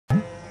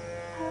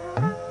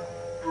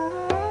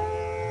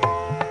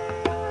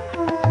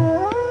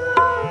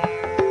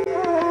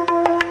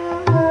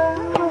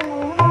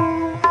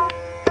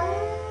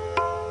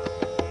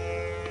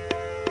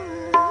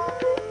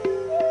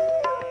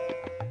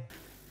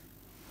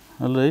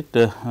All right,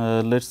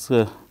 let us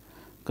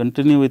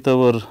continue with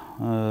our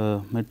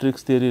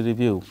matrix theory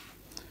review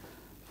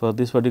for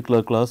this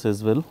particular class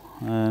as well,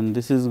 and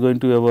this is going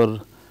to be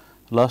our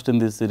last in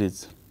this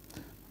series.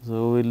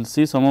 So, we will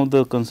see some of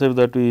the concepts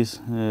that we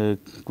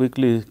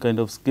quickly kind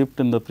of skipped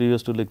in the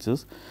previous two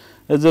lectures,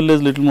 as well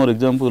as little more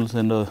examples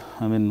and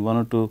I mean one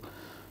or two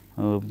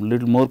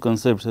little more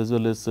concepts, as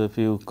well as a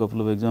few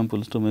couple of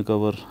examples to make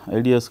our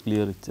ideas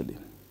clear actually.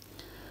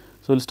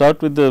 So, we will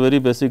start with the very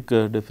basic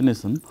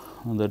definition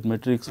that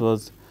matrix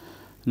was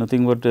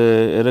nothing but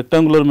a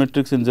rectangular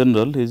matrix in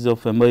general is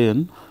of m by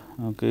n.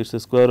 Okay, it is a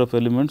square of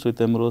elements with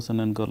m rows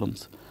and n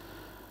columns,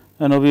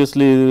 and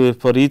obviously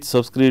for each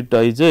subscript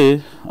I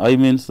j, I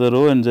means the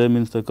row and j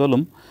means the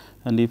column,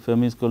 and if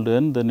m is equal to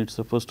n, then it is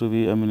supposed to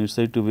be, I mean it is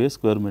said to be a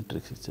square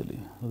matrix actually.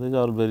 So, these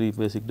are very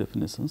basic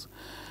definitions,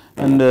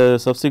 and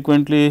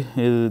subsequently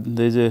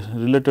there is a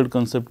related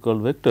concept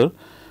called vector.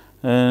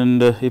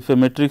 And if a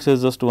matrix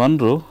has just one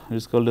row, it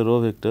is called a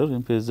row vector.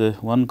 If it is a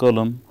one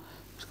column,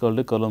 it is called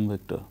a column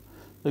vector.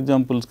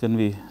 Examples can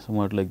be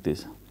somewhat like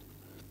this.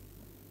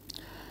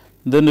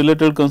 Then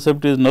related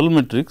concept is null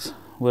matrix,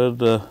 where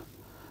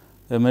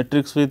a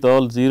matrix with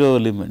all 0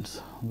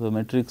 elements. The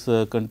matrix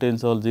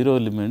contains all 0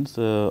 elements,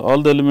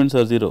 all the elements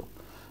are 0.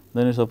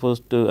 Then it is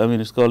supposed to, I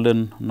mean it is called a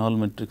null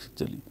matrix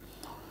actually.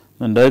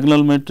 And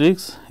diagonal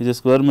matrix is a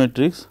square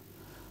matrix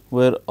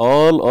where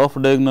all off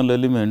diagonal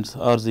elements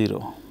are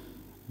 0.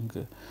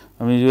 Okay.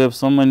 I mean you have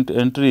some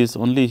entries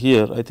only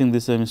here, I think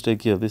this is a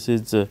mistake here, this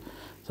is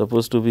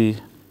supposed to be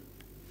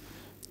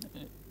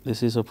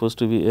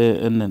a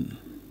n n.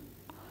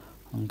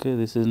 Okay,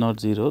 this is not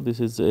 0, this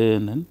is a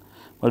n n,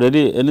 but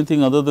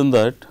anything other than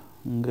that,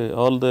 okay,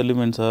 all the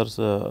elements are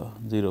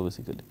 0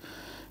 basically.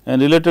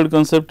 And related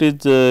concept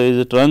is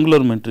a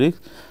triangular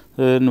matrix,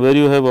 and where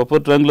you have upper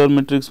triangular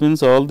matrix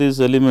means all these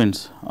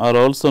elements are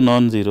also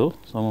non-zero,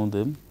 some of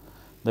them.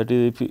 That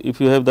is,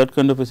 if you have that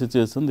kind of a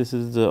situation, this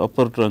is the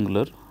upper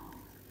triangular.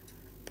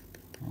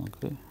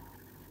 Okay.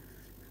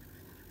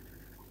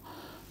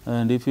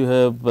 And if you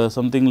have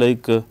something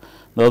like the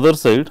other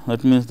side,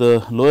 that means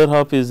the lower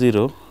half is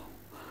 0.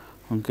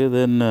 Okay,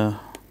 then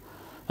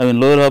I mean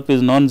lower half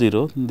is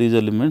non-zero, these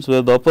elements,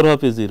 where the upper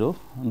half is 0,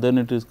 then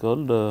it is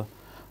called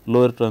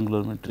lower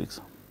triangular matrix.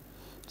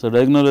 So,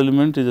 diagonal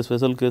element is a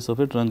special case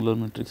of a triangular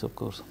matrix, of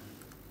course.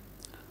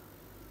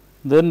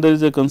 Then there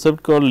is a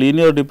concept called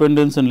linear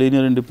dependence and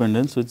linear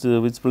independence,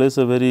 which plays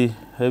a very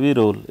heavy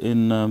role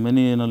in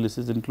many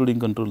analysis, including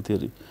control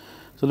theory.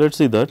 So, let us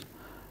see that.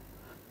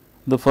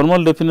 The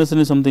formal definition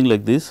is something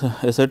like this: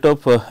 a set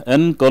of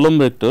n column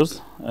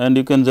vectors, and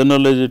you can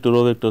generalize it to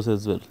row vectors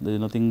as well. There is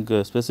nothing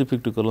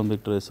specific to column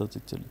vector as such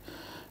actually.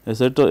 A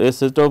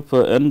set of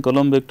n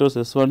column vectors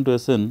S1 to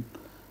Sn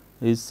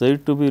is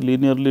said to be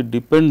linearly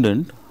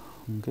dependent.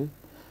 Okay.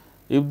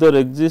 If there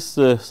exists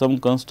some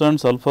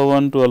constants alpha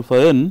 1 to alpha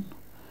n,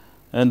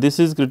 and this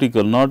is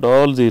critical, not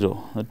all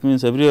 0, that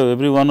means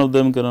every one of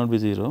them cannot be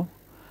 0,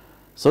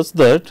 such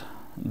that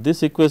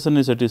this equation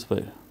is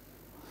satisfied.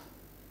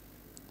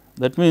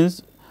 That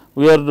means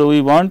we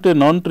want a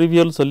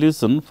non-trivial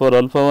solution for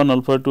alpha 1,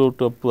 alpha 2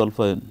 up to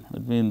alpha n.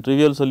 That means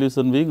trivial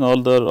solution being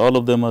all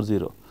of them are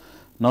 0.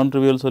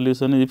 Non-trivial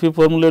solution is, if you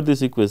formulate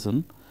this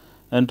equation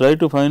and try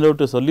to find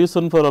out a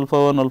solution for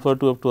alpha 1, alpha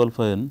 2 up to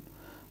alpha n,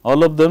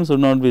 all of them should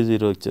not be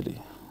 0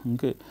 actually.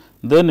 Okay.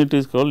 Then it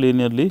is called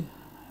linearly,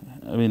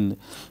 then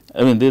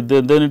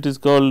it is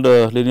called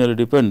linearly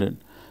dependent.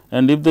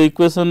 And if the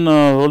equation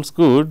holds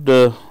good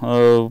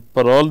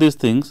for all these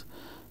things,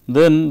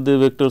 then the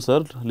vectors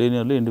are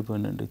linearly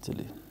independent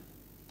actually.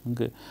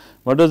 Okay.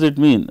 What does it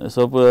mean?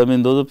 So, I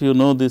mean those of you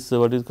know this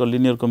what is called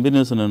linear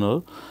combination and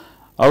all.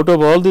 Out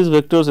of all these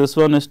vectors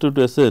S1, S2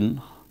 to Sn,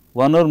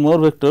 one or more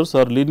vectors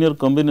are linear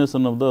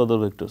combination of the other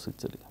vectors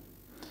actually.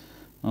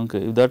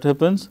 Okay. If that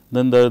happens,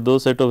 then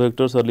those set of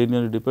vectors are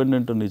linearly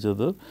dependent on each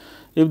other.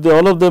 If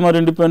all of them are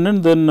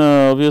independent, then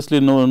obviously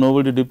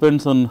nobody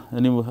depends on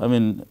any, I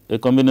mean a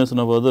combination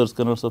of others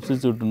cannot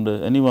substitute in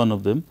any one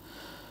of them,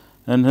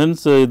 and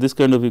hence this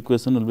kind of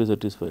equation will be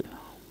satisfied.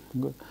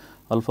 Okay.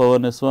 Alpha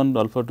 1 S1,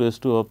 alpha 2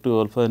 S2 up to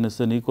alpha n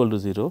Sn equal to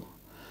 0,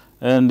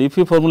 and if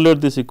you formulate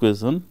this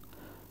equation,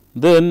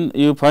 then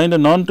you find a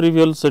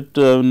non-trivial set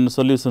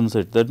solution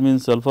set, that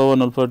means alpha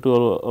 1, alpha 2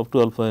 up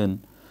to alpha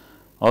n,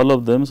 all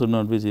of them should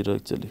not be 0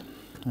 actually,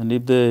 and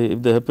if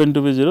they happen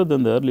to be 0,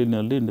 then they are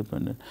linearly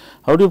independent.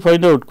 How do you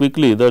find out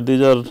quickly that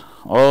these are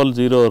all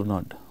 0 or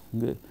not?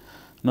 Okay.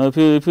 Now,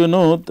 if you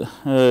know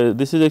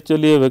this is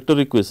actually a vector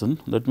equation,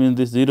 that means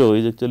this 0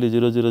 is actually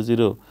 0 0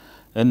 0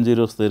 n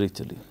zeros there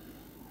actually.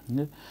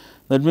 Okay.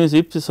 That means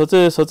if such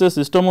a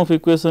system of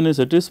equation is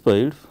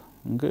satisfied,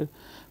 okay,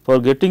 for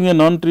getting a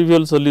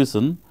non-trivial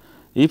solution,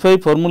 if I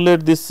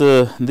formulate this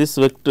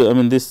vector, I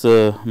mean this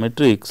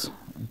matrix.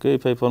 Okay,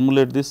 if I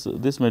formulate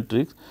this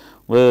matrix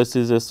where S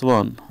is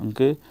S1,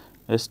 okay,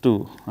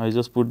 S2, I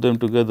just put them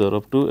together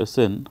up to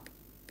Sn.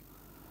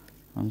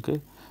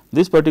 Okay,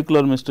 this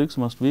particular matrix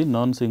must be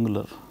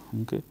non-singular.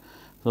 Okay,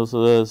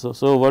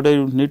 so what I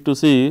need to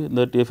see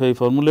that if I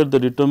formulate the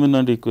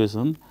determinant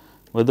equation,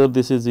 whether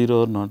this is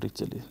 0 or not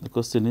actually. The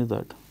question is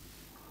that.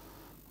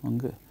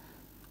 Okay.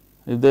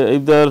 If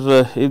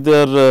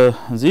they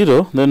are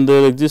 0, then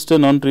there exists a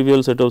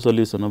non-trivial set of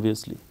solution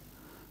obviously.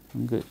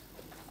 Okay.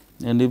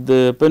 And if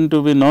they happen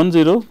to be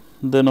non-zero,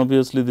 then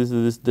obviously this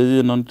is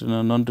a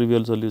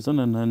non-trivial solution,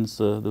 and hence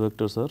the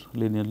vectors are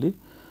linearly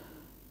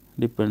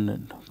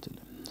dependent actually.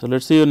 So, let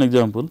us see an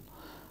example.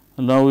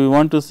 Now, we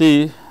want to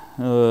see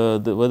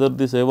whether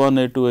this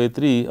A1, A2,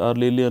 A3 are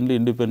linearly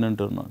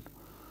independent or not.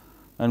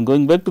 And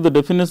going back to the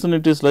definition,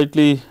 it is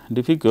slightly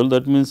difficult.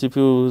 That means, if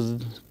you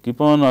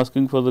keep on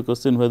asking for the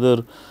question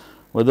whether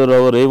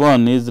our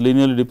A1 is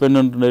linearly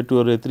dependent on A2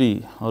 or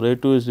A3, or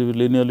A2 is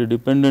linearly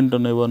dependent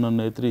on A1 and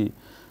A3,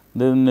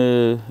 then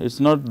it is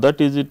not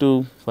that easy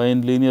to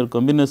find linear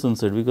combination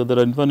set, because there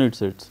are infinite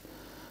sets,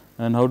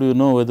 and how do you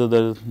know whether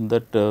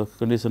that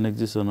condition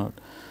exists or not.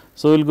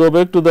 So, we will go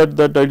back to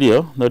that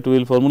idea, that we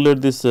will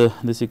formulate this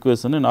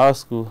equation and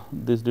ask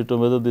this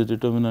whether this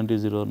determinant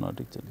is 0 or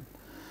not actually.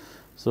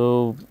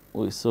 So,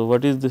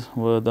 what is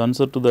the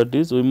answer to that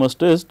is, we must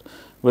test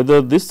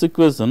whether this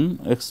equation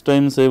x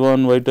times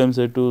A1, y times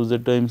A2, z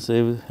times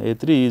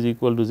A3 is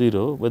equal to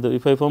 0, whether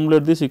if I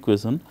formulate this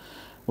equation,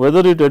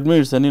 whether it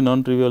admits any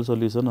non-trivial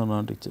solution or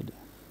not actually.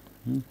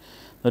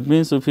 That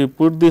means, if you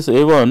put this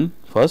A1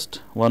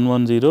 first 1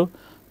 1 0,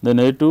 then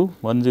A2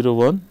 1 0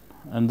 1,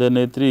 and then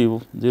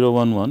A3 0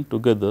 1 1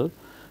 together,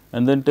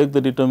 and then take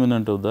the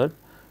determinant of that,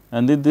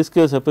 and in this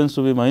case happens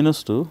to be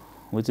minus 2,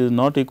 which is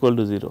not equal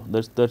to 0,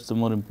 that is the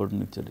more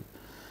important actually.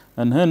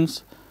 And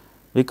hence,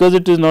 because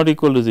it is not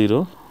equal to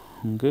 0,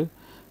 okay,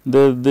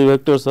 the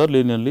vectors are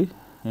linearly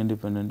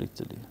independent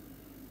actually.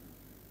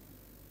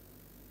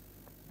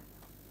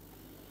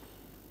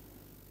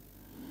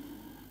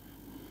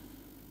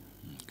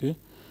 Okay.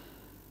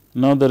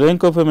 Now, the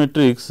rank of a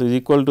matrix is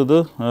equal to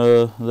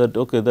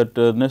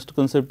the next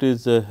concept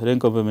is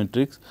rank of a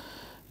matrix,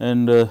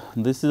 and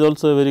this is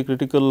also a very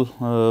critical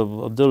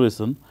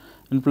observation,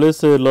 and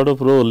plays a lot of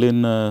role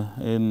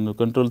in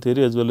control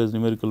theory as well as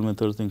numerical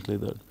methods, things like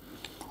that.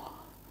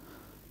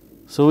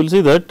 So, we will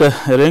see that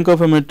a rank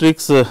of a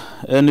matrix,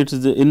 and it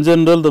is in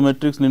general the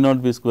matrix need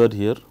not be square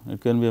here,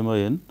 it can be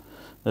MIN,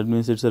 that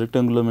means it is a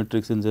rectangular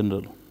matrix in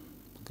general.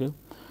 Okay.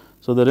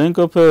 So, the rank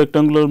of a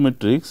rectangular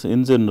matrix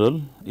in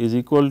general is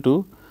equal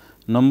to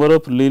number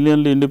of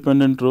linearly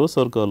independent rows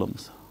or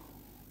columns.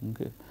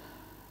 Okay.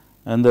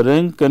 And the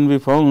rank can be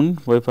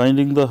found by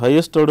finding the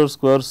highest order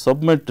square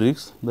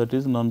submatrix, that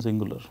is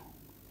non-singular.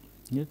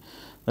 Okay.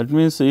 That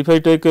means, if I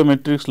take a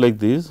matrix like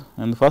this,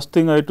 and the first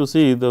thing I have to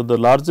see the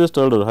largest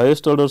order,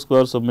 highest order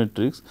square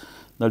submatrix,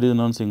 that is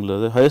non-singular.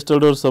 The highest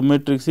order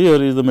submatrix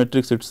here is the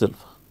matrix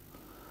itself.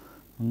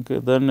 Okay.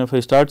 Then if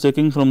I start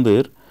checking from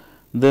there,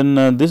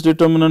 then this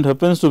determinant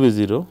happens to be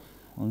 0.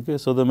 Okay.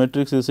 So, the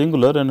matrix is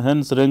singular, and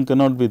hence rank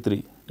cannot be 3,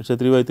 it is a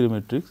 3 by 3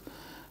 matrix,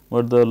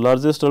 but the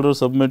largest order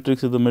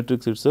submatrix is the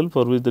matrix itself,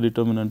 for which the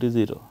determinant is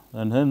 0,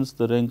 and hence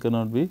the rank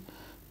cannot be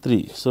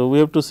 3. So, we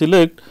have to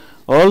select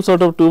all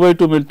sort of 2 by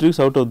 2 matrix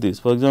out of this.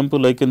 For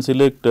example, I can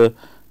select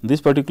this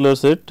particular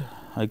set,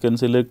 I can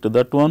select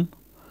that one,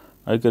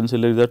 I can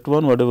select that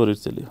one, whatever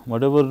actually,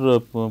 whatever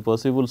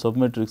possible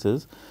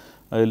submatrices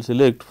I will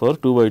select for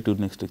 2 by 2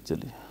 next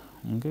actually.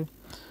 Okay.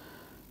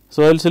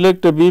 So, I will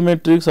select a B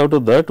matrix out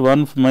of that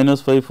 1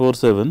 minus 5 4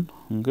 7,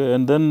 okay,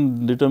 and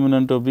then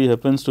determinant of B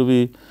happens to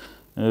be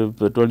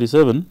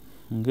 27.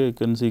 Okay, you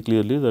can see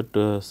clearly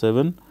that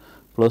 7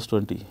 plus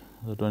 20,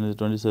 so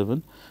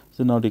 27 is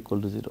not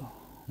equal to 0.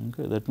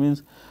 Okay, that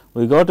means,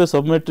 we got a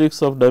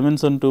submatrix of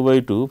dimension 2 by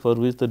 2 for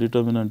which the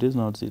determinant is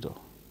not 0.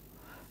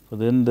 So,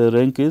 then the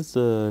rank is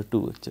 2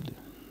 actually.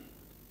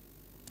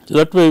 So,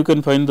 that way you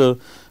can find the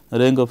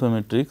rank of a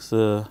matrix,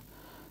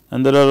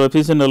 and there are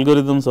efficient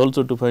algorithms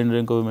also to find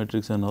rank of a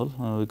matrix and all,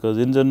 because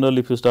in general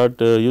if you start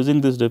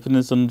using this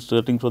definition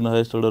starting from the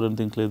highest order and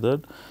things like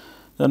that,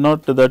 they are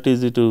not that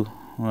easy to,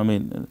 I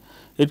mean,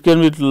 it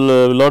can be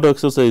lot of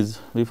exercise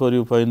before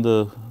you find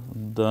the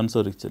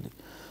answer actually.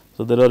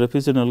 So, there are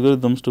efficient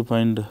algorithms to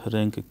find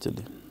rank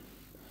actually.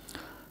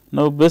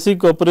 Now,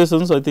 basic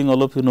operations I think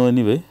all of you know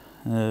anyway.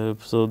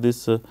 So,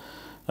 this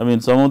I mean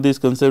some of these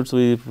concepts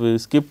we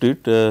skipped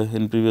it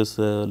in previous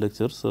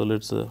lectures. So,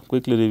 let us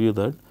quickly review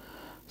that.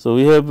 So,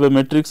 we have a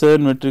matrix A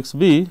and matrix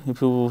B.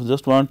 If you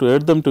just want to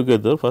add them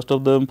together, first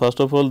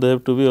of all they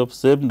have to be of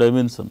same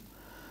dimension.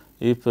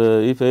 If A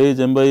is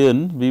m by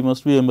n, B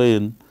must be m by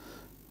n,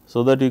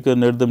 so that you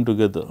can add them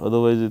together,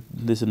 otherwise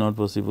this is not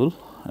possible.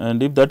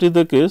 And if that is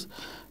the case,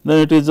 then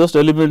it is just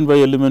element by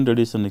element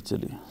addition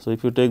actually. So,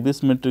 if you take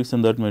this matrix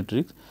and that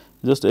matrix,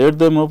 just add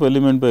them up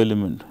element by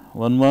element,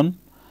 1 1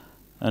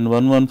 and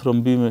 1 1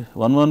 from B,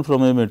 1 1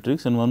 from A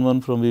matrix and 1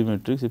 1 from B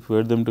matrix. If you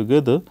add them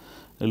together,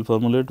 you will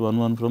formulate 1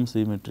 1 from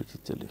C matrix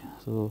actually.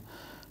 So,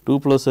 2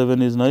 plus 7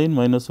 is 9,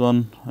 minus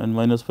 1 and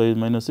minus 5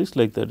 minus 6,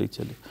 like that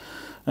actually.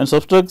 And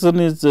subtraction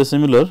is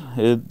similar.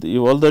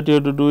 All that you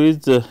have to do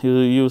is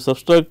you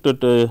subtract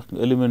that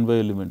element by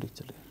element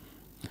actually.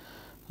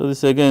 So,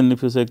 this again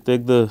if you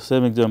take the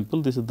same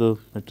example, this is the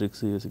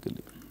matrix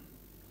basically.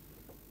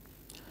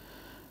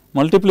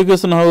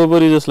 Multiplication, however,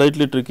 is a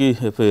slightly tricky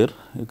affair.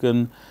 You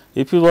can,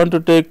 if you want to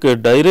take a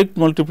direct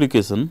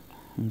multiplication,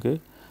 okay,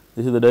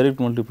 this is the direct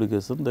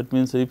multiplication. That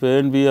means, if A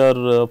and B are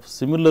of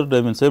similar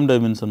dimension, same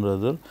dimension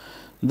rather,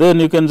 then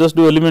you can just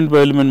do element by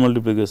element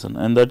multiplication,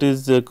 and that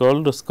is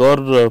called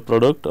score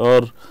product,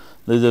 or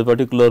there is a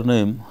particular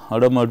name,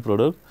 Hadamard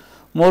product,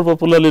 more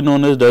popularly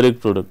known as direct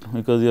product,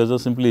 because you are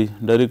just simply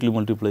directly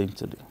multiplying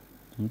actually.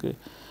 Okay.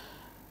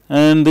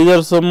 And these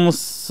are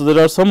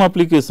there are some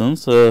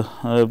applications,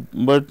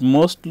 but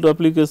most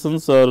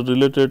applications are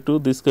related to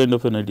this kind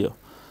of an idea.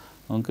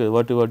 Okay,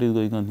 what is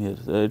going on here?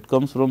 It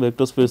comes from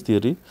vector space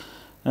theory,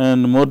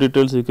 and more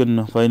details you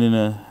can find in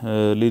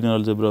a linear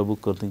algebra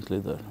book or things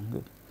like that.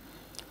 Okay.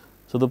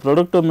 So, the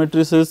product of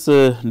matrices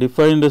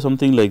defined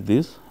something like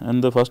this,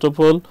 and the first of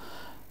all,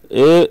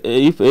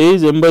 if A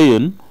is m by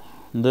n,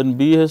 then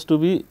B has to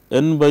be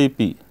n by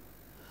p.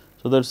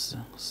 So, that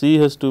C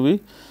has to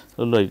be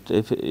right.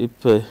 If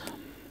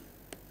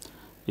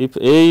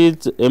A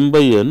is m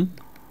by n,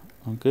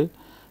 okay,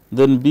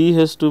 then B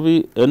has to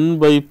be n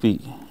by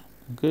p.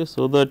 Okay,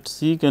 so that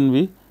C can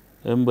be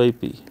m by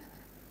p.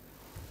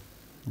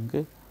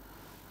 Okay.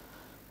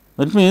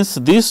 That means,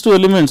 these two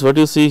elements what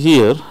you see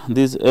here,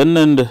 this n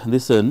and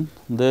this n,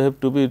 they have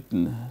to be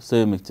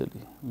same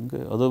actually.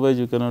 Okay. Otherwise,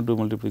 you cannot do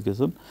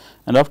multiplication,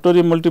 and after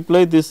you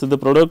multiply this, the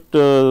product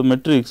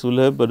matrix will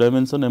have a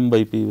dimension m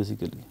by p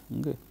basically.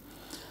 Okay.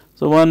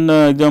 So, one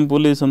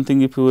example is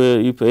something, if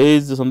A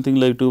is something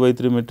like 2 by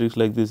 3 matrix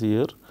like this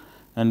here,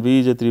 and B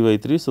is a 3 by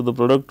 3. So, the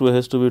product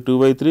has to be 2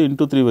 by 3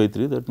 into 3 by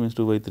 3, that means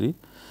 2 by 3.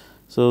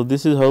 So,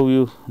 this is how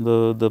you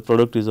the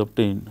product is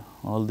obtained,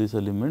 all these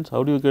elements.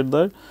 How do you get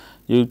that?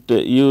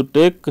 You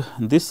take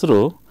this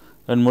row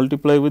and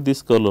multiply with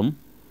this column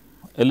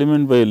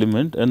element by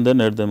element, and then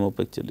add them up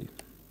actually.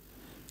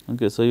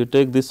 Okay. So, you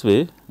take this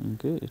way,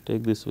 okay, you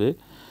take this way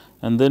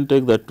and then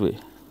take that way,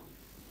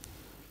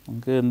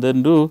 okay, and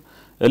then do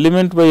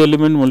element by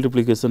element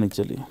multiplication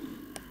actually.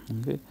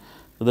 Okay.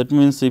 So, that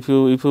means, if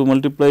you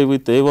multiply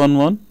with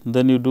A11,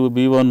 then you do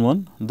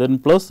B11, then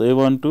plus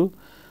A12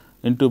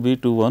 into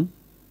B21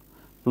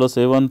 plus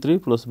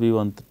A13 plus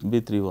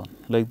B31,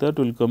 like that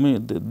will come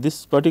in.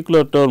 This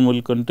particular term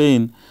will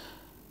contain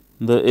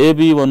the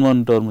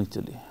AB11 term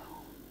actually.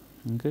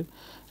 Okay.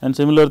 And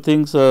similar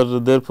things are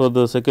there for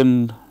the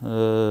second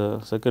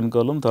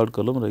column, third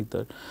column, like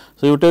that.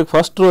 So, you take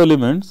first row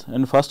elements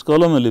and first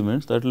column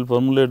elements, that will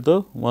formulate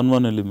the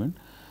 1 element.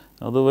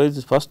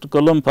 Otherwise, first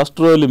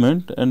row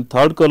element and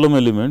third column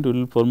element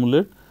will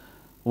formulate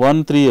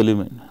 1 3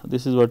 element.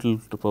 This is what will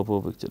pop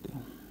up actually.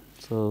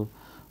 So,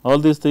 all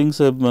these things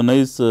have a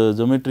nice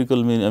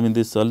geometrical meaning, I mean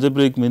this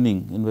algebraic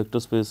meaning in vector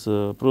space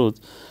approach,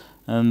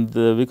 and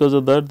because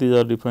of that these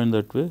are defined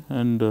that way,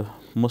 and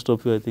most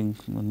of you I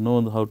think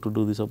know how to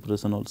do this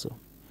operation also.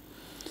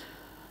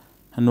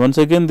 And once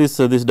again, this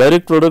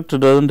direct product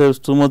does not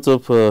have too much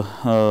of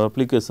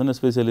application,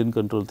 especially in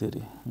control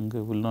theory. Okay,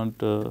 we will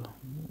not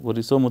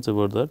worry so much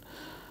about that,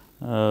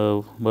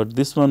 but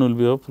this one will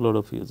be of lot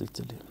of use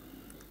actually.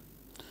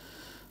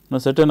 Now,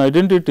 certain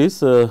identities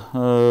that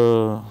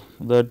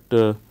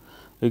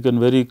we can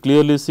very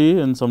clearly see,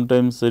 and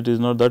sometimes it is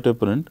not that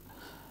apparent.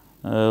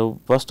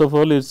 First of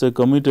all, it is a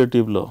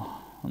commutative law.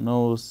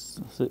 Now,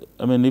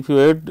 I mean, if you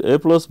add A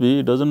plus B,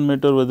 it does not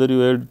matter whether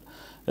you add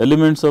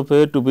elements of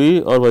A to B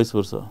or vice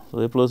versa. So,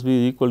 A plus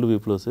B is equal to B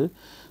plus A,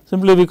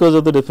 simply because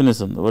of the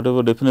definition.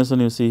 Whatever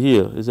definition you see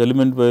here is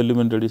element by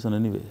element addition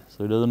anyway.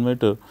 So, it does not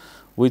matter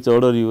which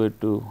order you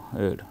had to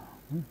add.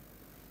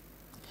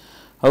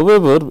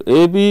 However,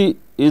 AB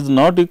is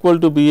not equal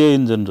to BA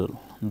in general,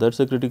 that is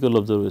a critical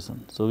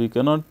observation. So, we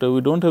do not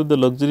have the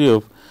luxury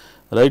of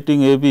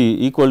writing AB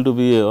equal to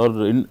BA,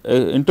 or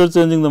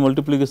interchanging the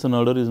multiplication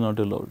order is not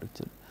allowed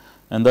actually,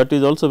 and that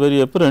is also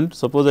very apparent.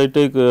 Suppose I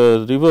take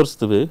reverse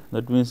the way,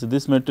 that means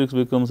this matrix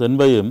becomes n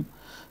by m,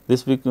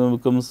 this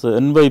becomes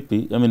n by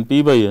p, I mean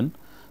p by n,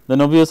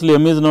 then obviously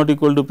m is not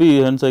equal to p,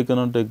 hence I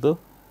cannot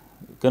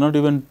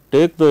even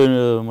take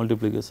the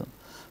multiplication.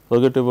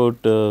 Forget about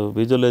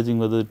visualizing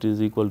whether it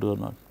is equal to or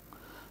not.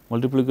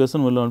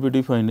 Multiplication will not be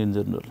defined in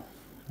general.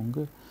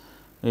 Okay.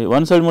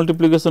 One side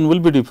multiplication will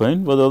be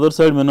defined, but the other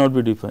side may not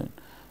be defined.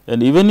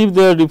 And even if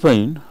they are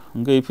defined,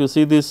 okay, if you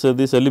see these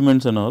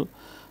elements and all,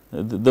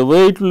 the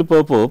way it will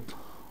pop up,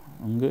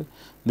 okay,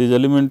 these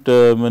element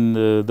when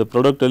the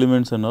product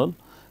elements and all,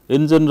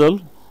 in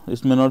general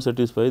it may not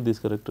satisfy this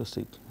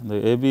characteristic.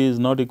 The AB is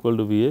not equal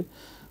to BA,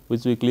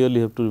 which we clearly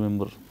have to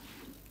remember.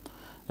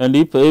 And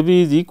if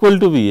AB is equal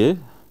to BA,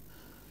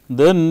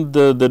 then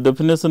the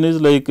definition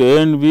is like A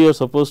and B are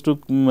supposed to,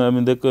 I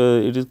mean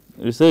it is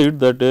said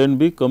that A and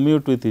B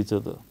commute with each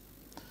other.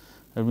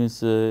 That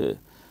means,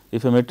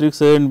 if a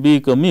matrix A and B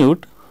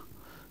commute,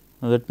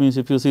 that means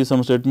if you see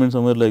some statement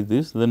somewhere like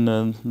this, then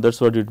that is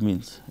what it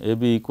means, A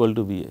B equal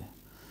to B A.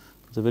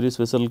 It is a very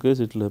special case,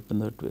 it will happen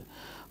that way.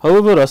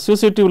 However,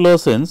 associative law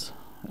sense,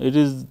 it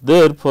is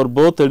there for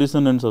both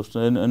addition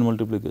and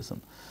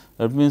multiplication.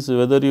 That means,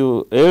 whether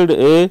you add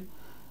A,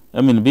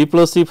 I mean B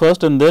plus C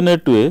first and then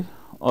add to A,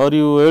 or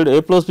you add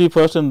A plus B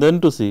first and then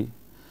to C,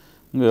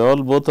 Okay,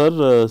 all both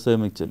are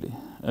same actually,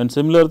 and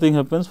similar thing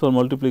happens for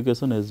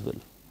multiplication as well.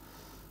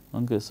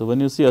 Okay, so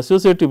when you see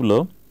associative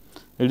law,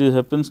 it is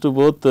happens to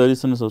both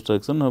addition and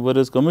subtraction,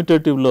 whereas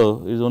commutative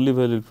law is only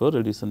valid for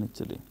addition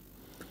actually.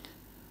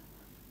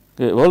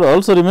 Okay, well,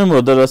 also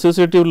remember that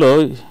associative law,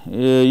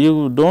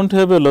 you do not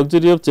have a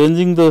luxury of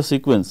changing the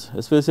sequence,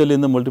 especially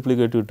in the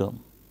multiplicative term.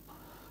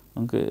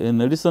 Okay, in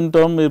addition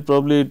term,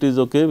 probably it is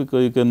okay,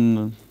 because you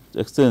can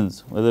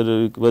exchange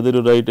whether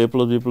you write a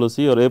plus b plus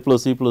c or a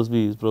plus c plus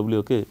b is probably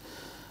okay,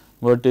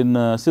 but in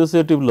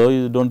associative law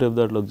you do not have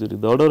that luxury.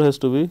 The order has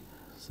to be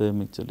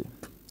same actually.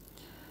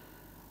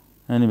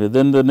 Anyway,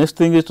 then the next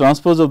thing is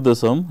transpose of the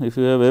sum. If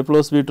you have a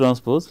plus b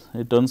transpose,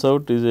 it turns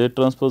out is a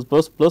transpose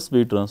plus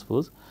b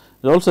transpose.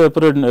 It is also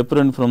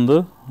apparent from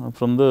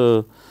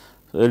the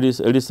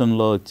addition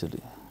law actually.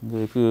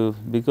 Okay, if you,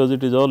 because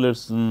it is all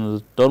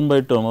term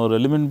by term or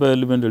element by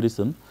element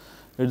addition,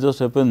 it just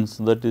happens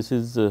that this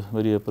is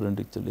very apparent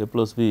actually. A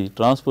plus b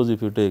transpose,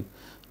 if you take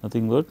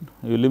nothing but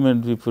you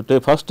element, if you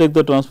first take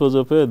the transpose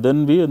of a,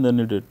 then b, and then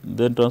it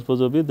then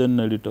transpose of b, then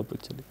add it up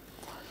actually.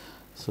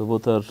 So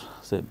both are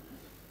same.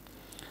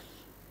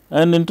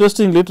 And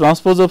interestingly,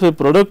 transpose of a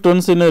product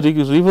turns in a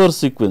reverse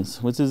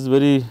sequence, which is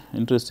very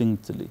interesting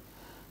actually.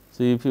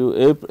 See, if you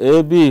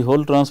a b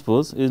whole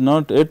transpose is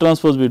not a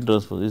transpose b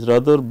transpose, is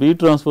rather b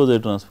transpose a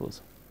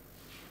transpose.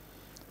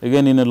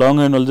 Again, in a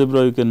longhand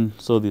algebra you can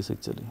show this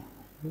actually.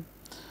 Okay.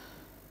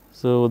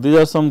 So these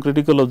are some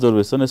critical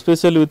observation,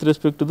 especially with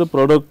respect to the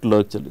product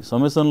law actually.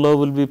 Summation law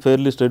will be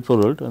fairly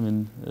straightforward, I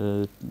mean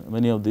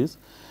many of these,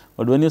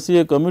 but when you see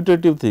a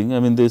commutative thing, I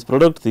mean this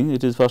product thing,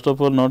 it is first of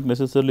all not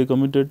necessarily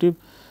commutative.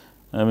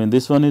 I mean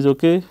this one is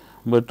okay,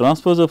 but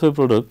transpose of a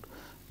product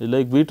is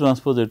like b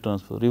transpose a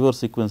transpose, reverse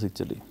sequence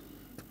actually.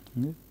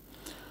 Okay.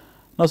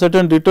 Now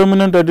certain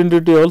determinant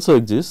identity also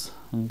exists.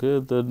 Okay.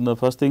 Then the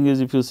first thing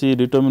is, if you see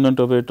determinant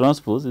of a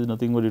transpose is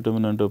nothing but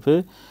determinant of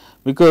a,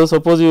 because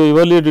suppose you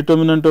evaluate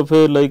determinant of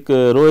a like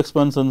row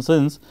expansion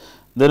sense,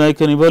 then I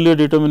can evaluate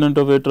determinant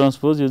of a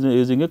transpose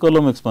using a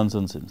column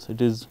expansion sense.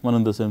 It is one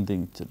and the same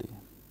thing actually.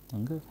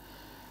 Okay.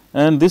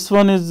 And this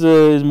one is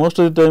most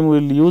of the time we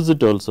will use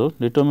it also.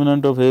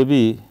 Determinant of a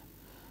b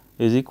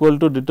is equal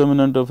to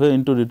determinant of a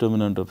into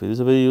determinant of a. This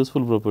is a very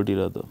useful property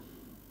rather.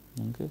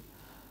 Okay.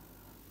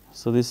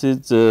 So this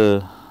is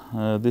rather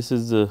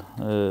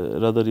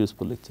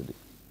useful actually.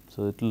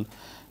 So it will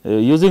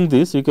using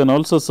this you can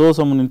also show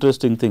some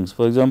interesting things.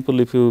 For example,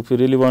 if you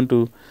really want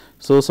to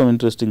show some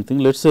interesting thing,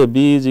 let us say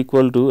b is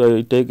equal to,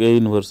 I take a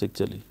inverse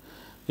actually.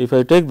 If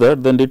I take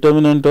that, then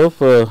determinant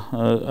of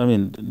I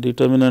mean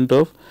determinant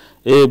of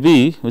a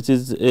b, which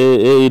is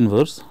a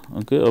inverse,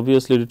 okay,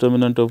 obviously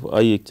determinant of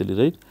I actually,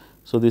 right.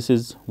 So this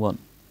is 1,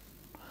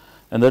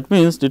 and that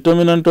means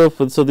determinant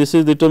of, so this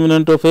is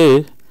determinant of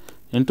a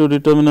into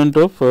determinant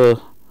of a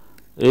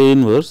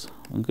inverse,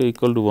 okay,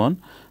 equal to 1.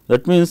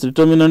 That means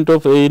determinant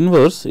of a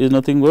inverse is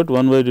nothing but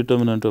 1 by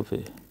determinant of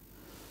a.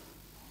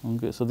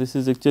 Okay. So this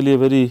is actually a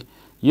very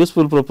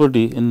useful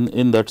property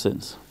in that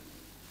sense.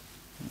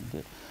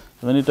 Okay.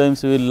 Many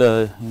times we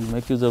will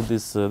make use of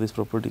this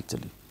property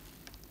actually.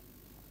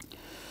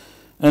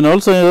 And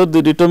also here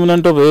the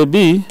determinant of a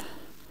b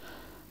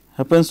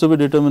happens to be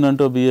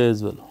determinant of b a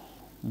as well.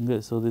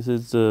 Okay. So this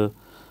is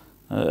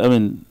I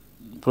mean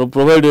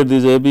provided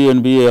these a b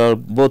and b a are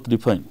both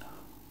defined.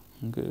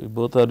 Okay.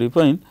 Both are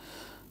defined,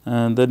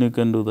 and then you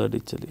can do that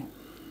actually.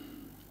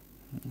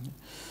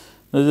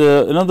 There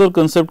is another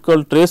concept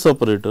called trace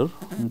operator.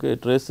 Okay.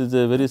 Trace is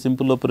a very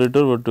simple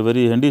operator, but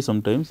very handy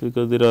sometimes,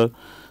 because there are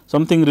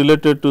something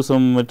related to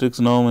some matrix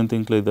norm and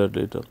things like that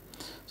later.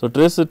 So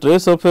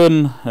trace of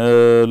an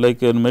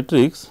like a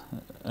matrix,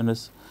 and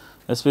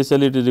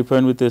especially it is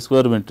defined with a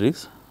square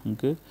matrix.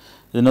 Okay.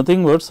 Is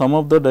nothing but sum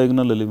of the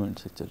diagonal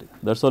elements actually.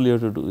 That is all you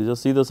have to do. You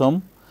just see the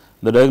sum,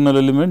 the diagonal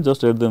element,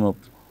 just add them up.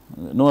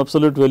 No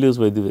absolute values,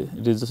 by the way.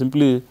 It is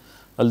simply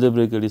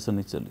algebraic addition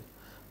actually.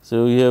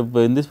 So we have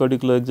in this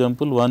particular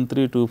example 1,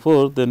 3, 2,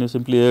 4. Then you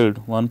simply add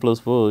 1 plus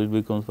 4. It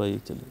becomes 5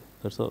 actually.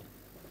 That is all.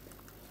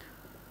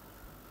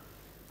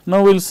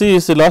 Now we will see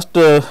last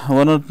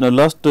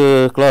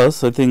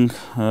class. I think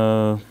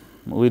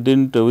we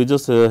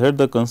just had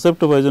the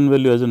concept of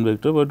eigenvalue,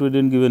 eigenvector, but we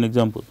did not give an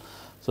example.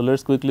 So let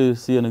us quickly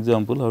see an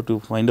example how to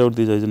find out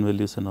these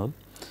eigenvalues and all,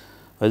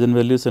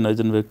 eigenvalues and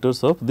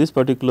eigenvectors of this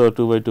particular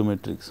 2 by 2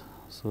 matrix.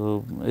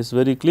 So it is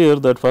very clear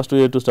that first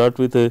we have to start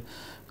with a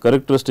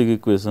characteristic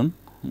equation.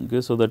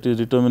 Okay. So that is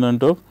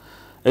determinant of,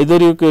 either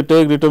you can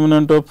take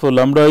determinant of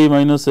lambda I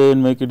minus a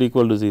and make it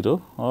equal to 0,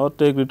 or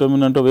take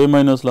determinant of a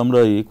minus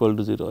lambda I equal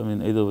to 0. I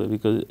mean either way,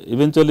 because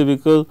eventually,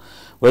 because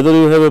whether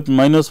you have a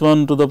minus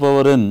 1 to the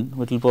power n,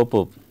 it will pop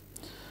up.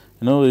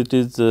 You know, it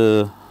is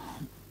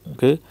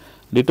okay.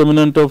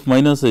 Determinant of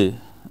minus a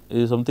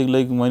is something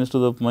like minus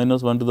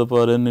 1 to the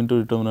power n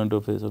into determinant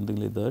of a, something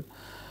like that.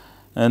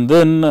 And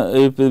then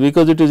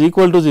because it is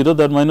equal to 0,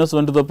 that minus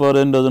 1 to the power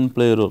n does not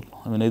play a role.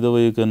 I mean either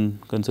way you can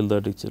cancel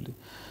that actually.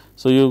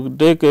 So you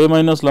take a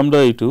minus lambda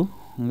I 2,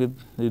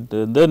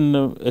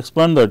 then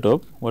expand that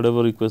up,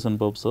 whatever equation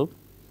pops up.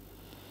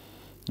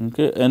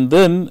 Okay. And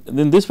then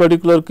in this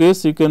particular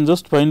case you can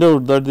just find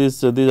out that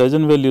these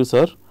eigenvalues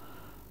are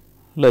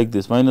like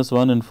this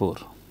 -1 and 4.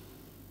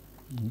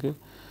 Okay.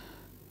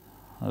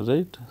 All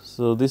right.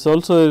 So, this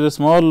also is a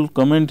small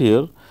comment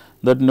here,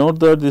 that note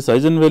that these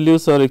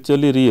eigenvalues are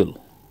actually real,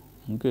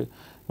 okay,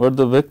 but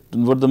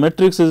the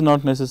matrix is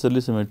not necessarily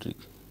symmetric.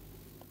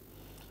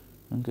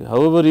 Okay.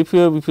 However, if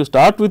you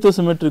start with a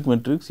symmetric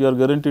matrix, you are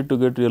guaranteed to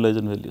get real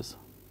eigenvalues.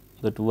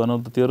 That one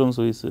of the theorems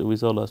we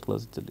saw last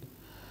class actually.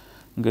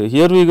 Okay.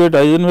 Here we get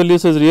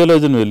eigenvalues as real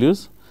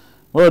eigenvalues,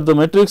 but the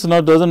matrix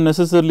does not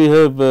necessarily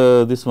have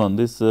this one,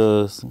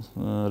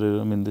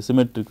 I mean the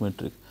symmetric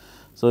matrix.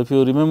 So, if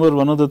you remember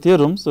one of the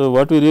theorems,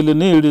 what we really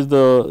need is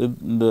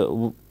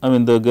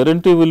the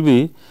guarantee will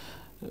be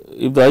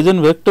if the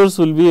eigenvectors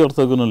will be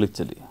orthogonal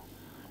actually.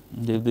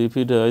 If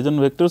the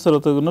eigenvectors are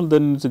orthogonal,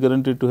 then it is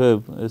guaranteed to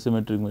have a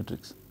symmetric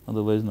matrix,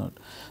 otherwise not.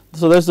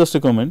 So, that is just a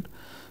comment.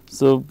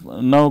 So,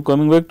 now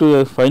coming back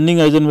to finding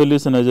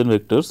eigenvalues and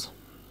eigenvectors.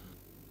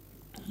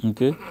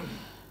 Okay.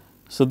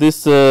 So,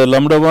 this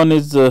lambda 1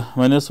 is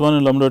 -1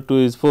 and lambda 2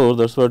 is 4,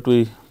 that is what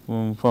we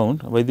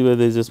found. By the way,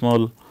 there is a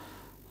small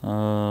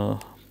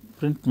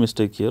print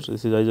mistake here,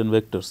 this is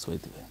eigenvectors by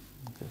the way.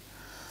 Okay.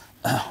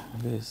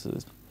 Okay, so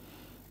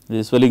there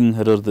is spelling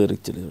error there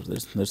actually,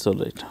 that is all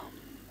right.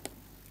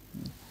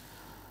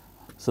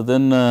 So,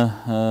 then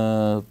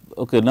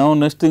okay, now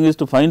next thing is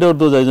to find out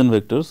those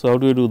eigenvectors. So, how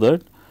do we do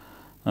that?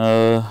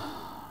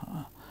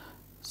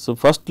 So,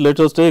 first let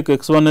us take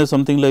x1 as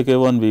something like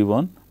a1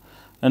 b1,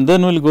 and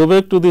then we will go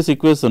back to this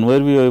equation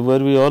where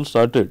we all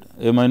started,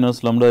 a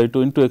minus lambda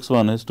a2 into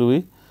x1 has to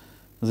be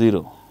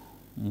 0.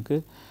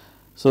 Okay.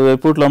 So, I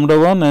put lambda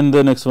 1 and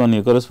then x1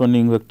 here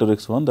corresponding vector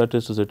x1, that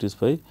has to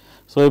satisfy.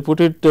 So, I put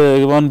it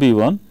a1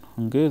 b1,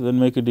 okay, then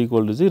make it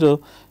equal to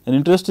 0, and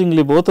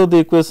interestingly both of the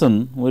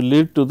equation will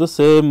lead to the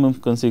same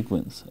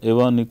consequence,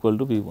 a1 equal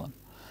to b1,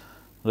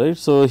 right.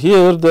 So,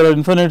 here there are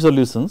infinite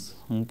solutions,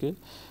 okay,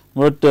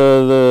 but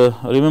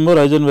remember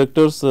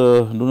eigenvectors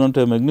do not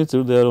have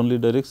magnitude, they are only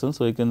directions.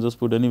 So, I can just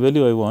put any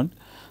value I want.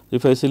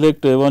 If I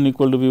select a1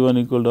 equal to b1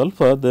 equal to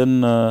alpha,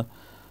 then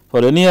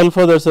for any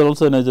alpha that is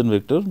also an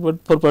eigenvector, but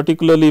for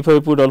particularly if I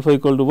put alpha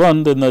equal to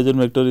 1, then the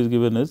eigenvector is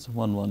given as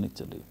 1 1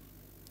 actually.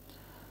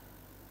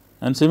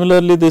 And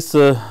similarly, this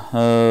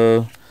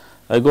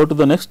I go to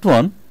the next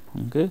one.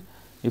 Okay.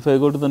 If I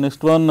go to the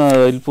next one, I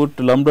will put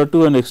lambda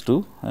 2 and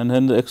x2, and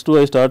hence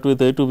x2 I start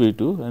with a2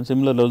 b2, and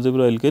similar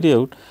algebra I will carry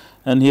out,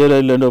 and here I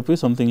will end up with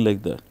something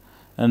like that.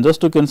 And just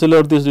to cancel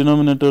out this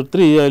denominator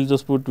 3, I will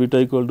just put beta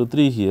equal to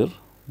 3 here.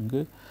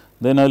 Okay.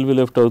 Then I will be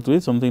left out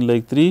with something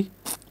like 3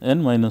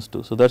 and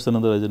 -2. So, that is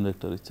another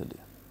eigenvector actually.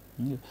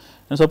 Okay.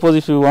 And suppose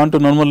if you want to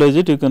normalize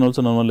it, you can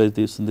also normalize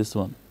this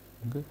one.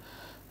 Okay.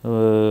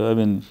 I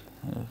mean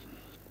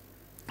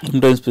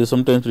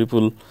sometimes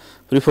people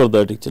prefer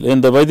that actually,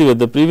 and by the way,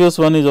 the previous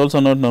one is also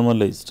not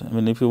normalized. I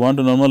mean, if you want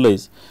to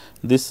normalize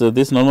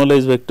this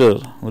normalized vector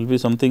will be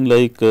something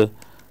like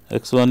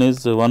x1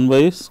 is 1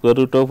 by square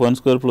root of 1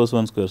 square plus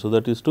 1 square. So,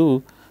 that is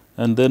 2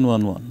 and then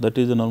 1 1, that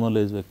is a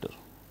normalized vector,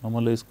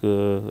 normalized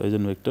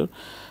eigenvector.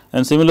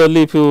 And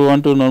similarly, if you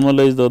want to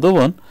normalize the other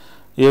one,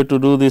 you have to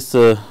do this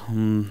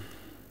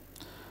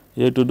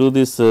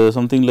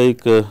something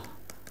like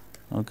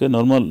okay,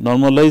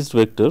 normalized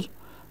vector.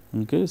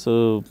 Okay.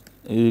 So,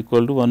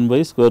 equal to 1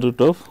 by square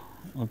root of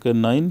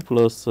 9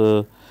 plus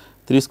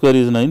 3 square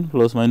is 9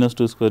 plus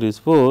 -2 square is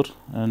 4,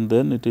 and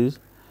then it is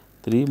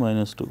 3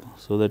 minus 2.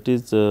 So, that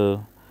is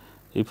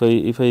if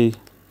I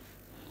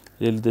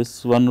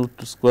this 1 root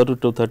square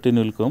root of 13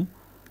 will come,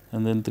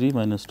 and then 3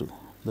 minus 2,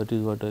 that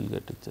is what I will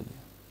get actually.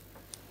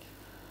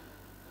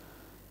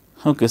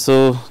 Okay.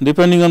 So,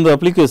 depending on the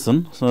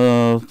application,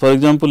 for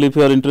example, if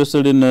you are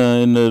interested in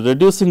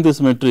reducing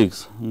this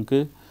matrix,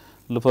 okay,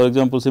 for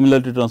example,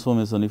 similarity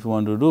transformation if you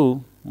want to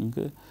do,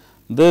 okay,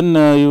 then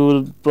you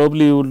will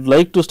probably would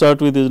like to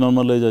start with these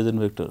normalized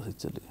eigenvectors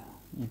actually.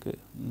 Okay.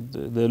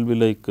 There will be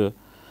like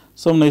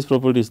some nice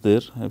properties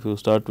there if you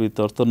start with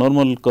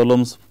orthonormal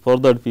columns for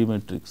that P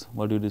matrix,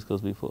 what you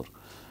discussed before.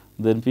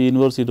 Then P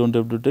inverse you do not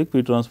have to take,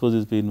 P transpose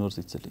is P inverse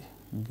actually,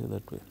 okay,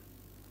 that way.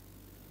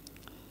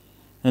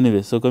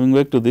 Anyway, so coming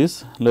back to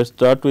this, let us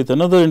start with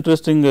another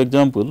interesting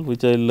example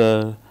which I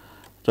will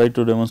try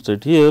to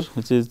demonstrate here,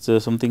 which is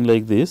something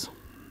like this.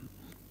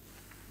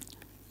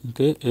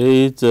 Okay,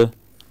 A is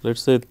let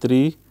us say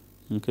 3,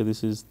 okay,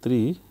 this is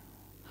 3,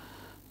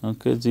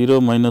 okay, 0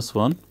 minus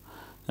 1,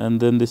 and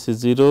then this is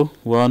 0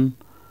 1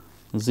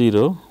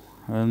 0,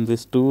 and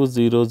this 2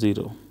 0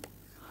 0.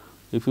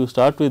 If you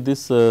start with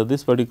this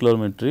particular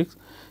matrix,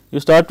 you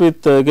start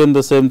with again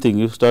the same thing,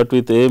 you start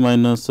with A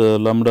minus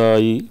lambda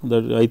I,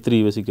 that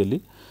I3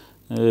 basically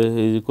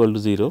is equal to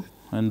 0,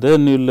 and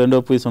then you will end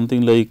up with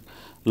something like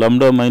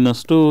lambda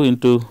minus 2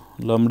 into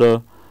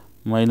lambda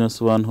minus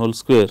 1 whole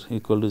square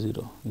equal to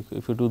 0.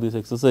 If you do this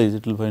exercise,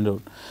 it will find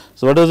out.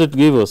 So, what does it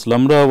give us?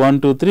 Lambda 1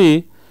 2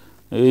 3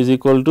 is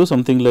equal to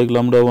something like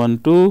lambda 1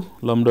 2,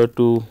 lambda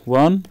 2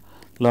 1,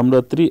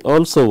 lambda 3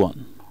 also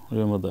 1,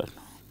 remember that.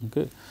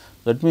 Okay.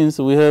 That means,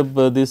 we have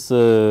this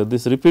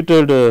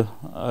repeated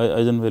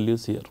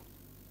eigenvalues here.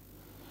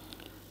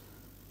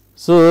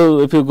 So,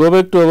 if you go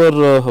back to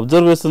our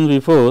observations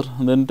before,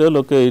 then tell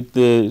okay,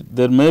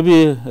 there may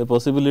be a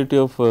possibility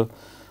of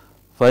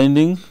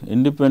finding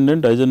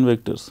independent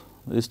eigenvectors,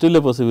 it is still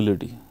a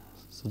possibility.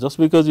 So, just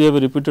because you have a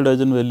repeated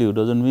eigenvalue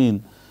does not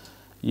mean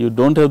you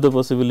do not have the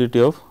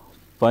possibility of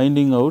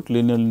finding out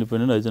linearly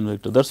independent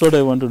eigenvector. That is what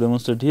I want to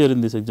demonstrate here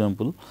in this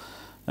example,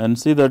 and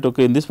see that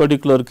okay, in this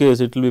particular case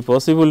it will be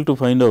possible to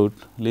find out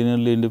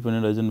linearly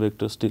independent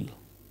eigenvector still,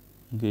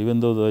 okay,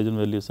 even though the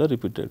eigenvalues are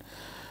repeated.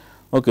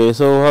 Okay,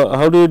 so,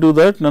 how do you do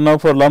that? Now,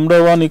 for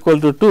lambda 1 equal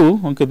to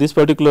 2, okay, this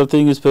particular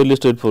thing is fairly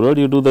straightforward.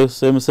 You do the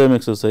same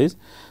exercise.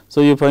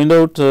 So, you find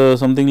out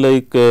something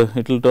like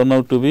it will turn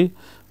out to be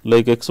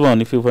like x 1.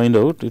 If you find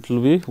out, it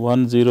will be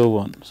 1 0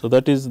 1. So,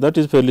 that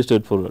is fairly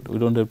straightforward. We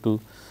do not have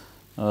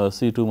to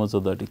see too much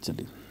of that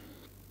actually.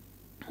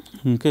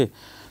 Okay.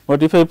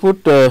 But if I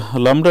put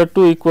lambda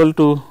 2 equal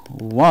to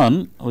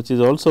 1, which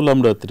is also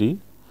lambda 3,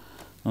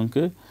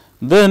 okay,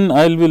 then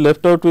I will be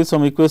left out with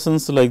some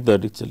equations like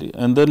that actually,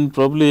 and then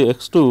probably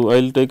x 2 I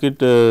will take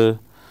it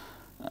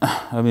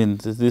I mean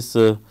this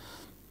okay,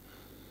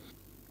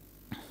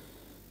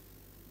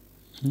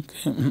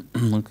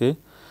 okay.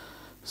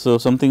 So,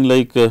 something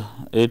like a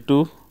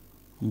 2,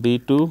 b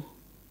 2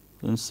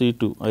 and c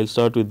 2, I will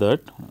start with that,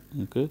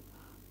 okay,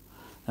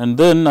 and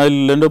then I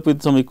will end up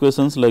with some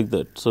equations like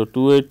that. So,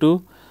 2 a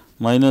 2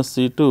 minus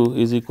c 2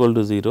 is equal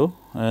to 0,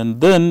 and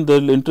then there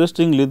will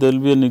interestingly there will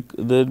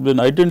be an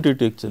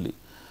identity actually,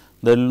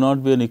 there will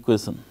not be an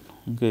equation.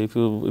 Okay.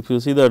 If you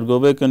see that, go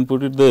back and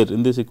put it there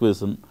in this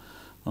equation.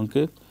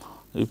 Okay.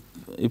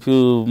 If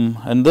you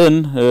and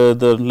then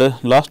the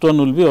last one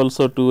will be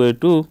also 2 a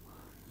 2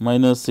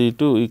 minus c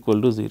 2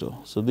 equal to 0.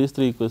 So, these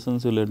three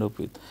equations you will end up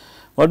with.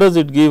 What does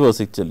it give us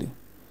actually?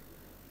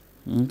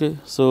 Okay.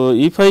 So,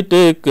 if I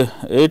take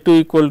a 2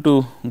 equal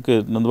to,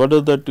 okay, now what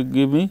does that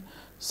give me?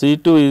 C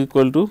 2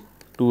 equal to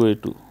 2 a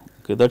 2,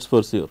 okay, that is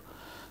for sure.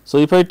 So,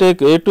 if I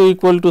take a 2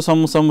 equal to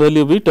some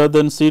value beta,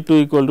 then C 2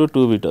 equal to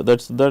 2 beta,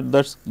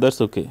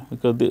 that's okay,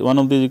 because one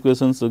of these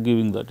equations are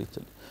giving that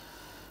actually.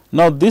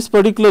 Now, this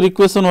particular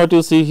equation what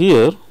you see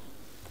here,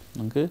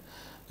 okay,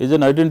 is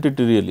an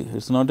identity really, it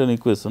is not an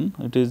equation,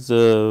 it is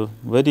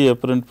very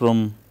apparent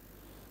from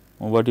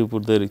what you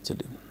put there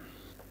actually.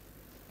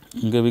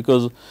 Okay,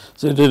 because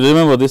so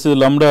remember this is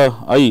lambda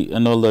I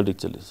and all that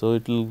actually. So,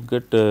 it will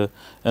get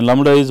and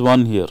lambda is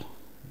 1 here,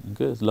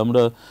 okay, so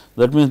lambda,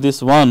 that means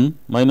this 1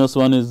 minus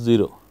 1 is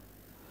 0.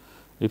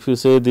 If you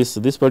say this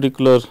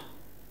particular,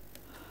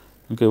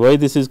 okay, why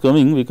this is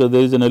coming, because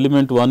there is an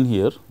element 1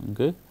 here,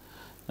 okay,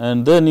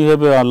 and then you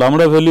have a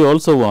lambda value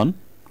also 1,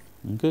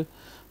 okay.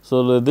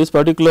 So, this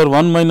particular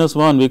 1 minus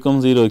 1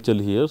 becomes 0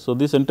 actually here. So,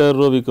 this entire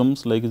row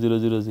becomes like 0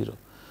 0 0.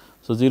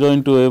 So, 0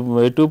 into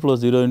a 2 plus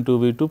 0 into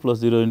b 2 plus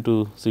 0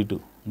 into c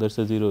 2, that is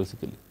a 0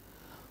 basically.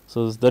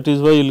 So, that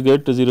is why you will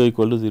get 0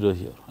 equal to 0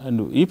 here,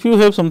 and if you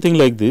have something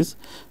like this,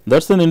 that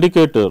is an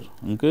indicator,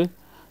 okay,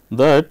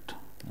 that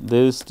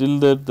there is still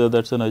that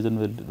is an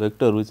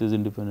eigenvector which is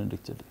independent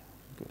actually.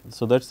 Okay.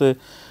 So, that is a,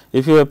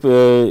 if you have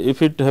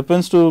if it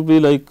happens to be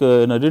like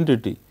an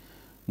identity,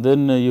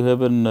 then you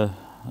have an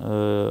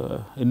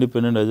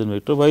independent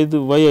eigenvector.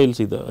 Why I will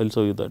see that, I will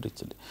show you that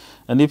actually.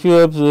 And if you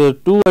have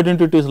two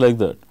identities like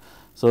that,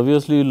 so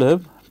obviously you will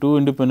have two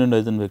independent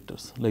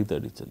eigenvectors like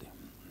that actually.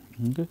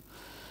 Okay.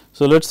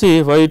 So, let us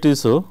see why it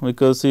is so,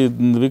 because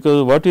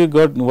because what you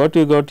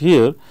got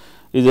here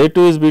is a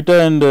 2 is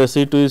beta and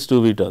c 2 is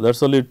 2 beta, that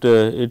is all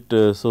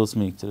it shows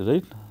me actually,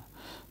 right.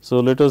 So,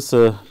 let us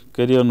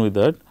carry on with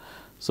that.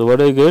 So,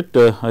 what I get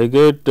a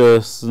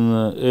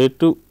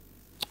 2,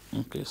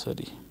 okay,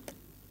 sorry,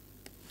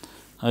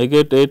 I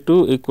get a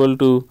 2 equal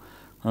to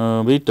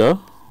beta,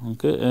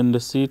 okay,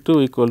 and c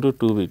 2 equal to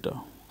 2 beta,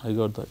 I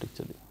got that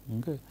actually.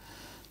 Okay.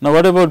 Now,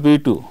 what about b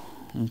 2?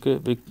 Okay,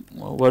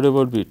 what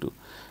about b 2?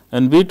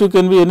 And b 2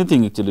 can be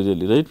anything actually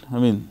really, right. I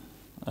mean,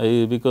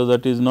 because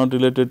that is not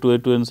related to a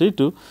 2 and c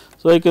 2.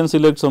 So, I can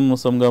select some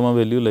gamma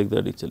value like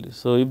that actually.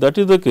 So, if that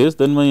is the case,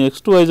 then my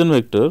x 2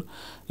 eigenvector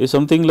is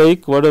something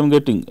like what I am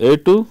getting, a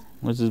 2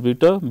 which is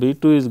beta, b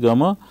 2 is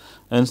gamma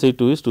and c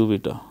 2 is 2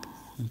 beta.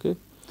 Okay.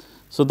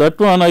 So, that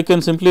one I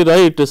can simply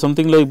write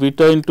something like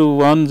beta into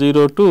 1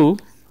 0 2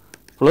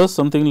 plus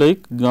something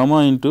like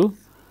gamma into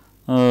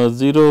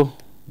 0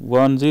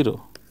 1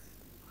 0,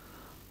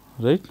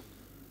 right.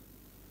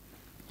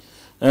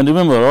 And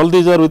remember, all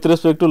these are with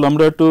respect to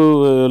lambda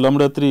 2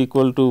 lambda 3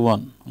 equal to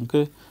 1,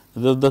 okay.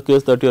 That is the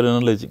case that you are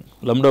analyzing.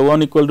 Lambda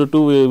 1 equal to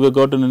 2, we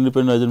got an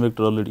independent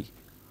eigenvector already.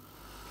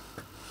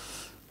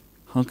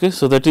 Okay.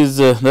 So, that is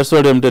that is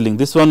what I am telling,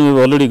 this one we have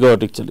already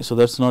got actually. So,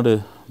 that is not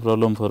a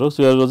problem for us,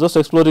 we are just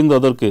exploring the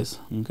other case,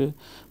 okay,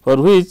 for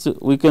which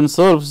we can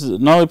solve.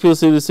 Now, if you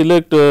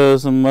select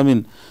some, I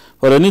mean,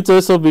 for any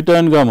choice of beta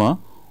and gamma,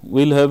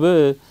 we will have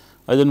a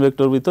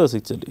eigenvector with us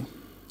actually,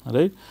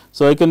 right.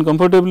 So, I can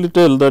comfortably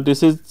tell that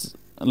this is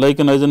like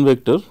an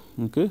eigenvector,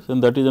 okay,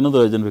 and that is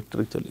another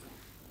eigenvector actually.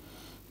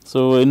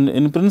 So,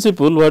 in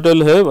principle what I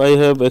will have, I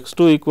have x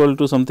 2 equal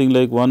to something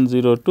like 1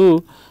 0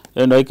 2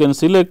 and I can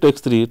select x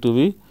 3 to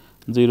be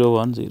 0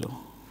 1 0.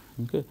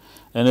 Okay.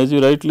 And as you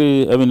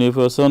rightly, I mean if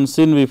you have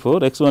seen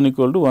before, x 1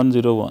 equal to 1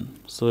 0 1.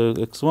 So,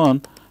 x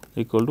 1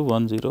 equal to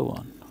 1 0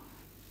 1.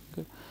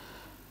 Okay.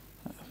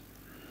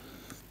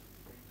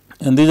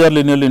 And these are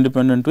linearly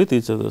independent with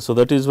each other. So,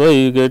 that is why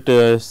you get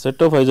a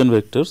set of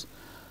eigenvectors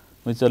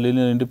which are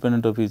linearly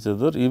independent of each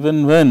other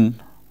even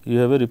when you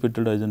have a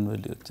repeated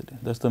eigenvalue actually.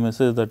 That is the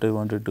message that I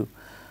wanted to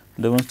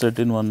demonstrate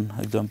in one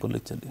example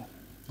actually.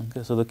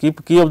 Okay. So, the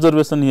key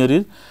observation here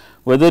is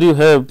whether you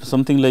have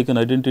something like an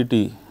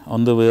identity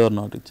on the way or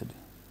not actually.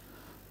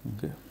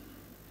 Okay.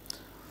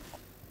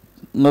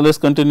 Now, let us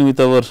continue with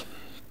our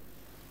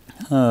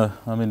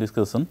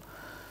discussion.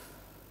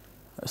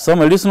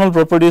 Some additional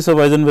properties of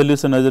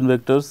eigenvalues and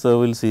eigenvectors we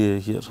will see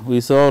here. We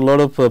saw a lot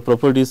of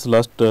properties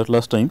last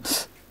time,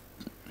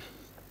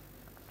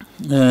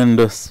 and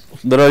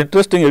there are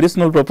interesting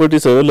additional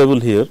properties available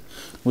here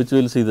which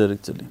we will see there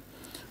actually.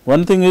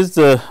 One thing is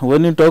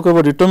when you talk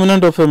about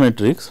determinant of a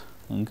matrix,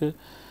 okay,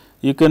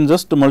 you can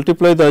just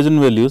multiply the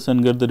eigenvalues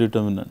and get the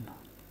determinant.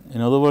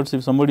 In other words,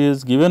 if somebody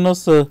has given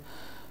us a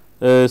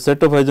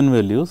set of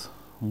eigenvalues,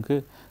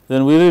 okay,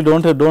 then we really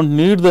don't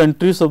need the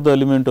entries of the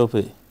element of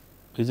A.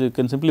 You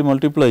can simply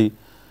multiply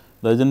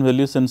the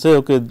eigenvalues and say,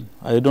 okay,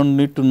 I do not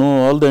need to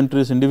know all the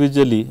entries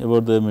individually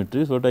about the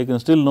matrix, but I can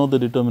still know the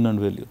determinant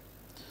value.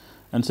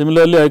 And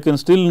similarly, I can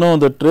still know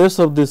the trace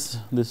of this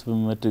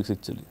matrix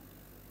actually.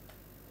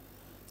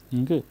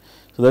 Okay.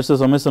 So, that is the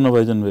summation of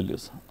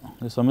eigenvalues.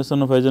 The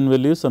summation of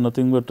eigenvalues are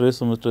nothing but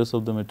trace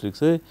of the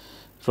matrix A,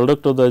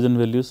 product of the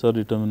eigenvalues are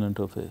determinant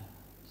of A.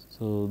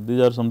 So, these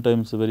are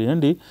sometimes very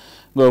handy,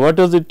 but what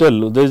does it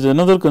tell? There is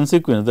another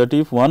consequence, that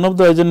if one of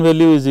the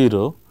eigenvalue is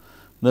 0,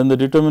 then the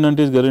determinant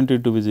is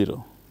guaranteed to be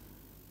 0.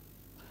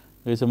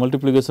 It is a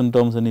multiplication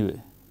terms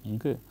anyway.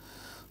 Okay.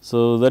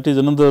 So, that is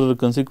another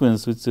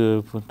consequence which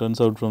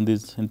turns out from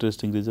these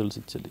interesting results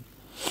actually.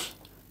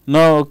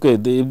 Now, okay,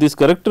 if this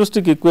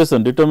characteristic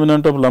equation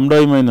determinant of lambda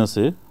I minus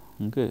A,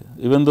 okay,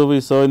 even though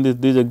we saw in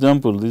these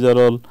examples, these are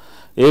all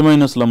A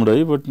minus lambda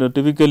I, but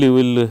typically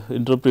we will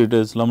interpret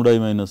as lambda I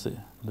minus A.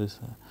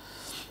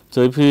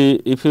 So, if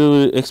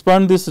you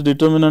expand this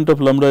determinant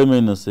of lambda I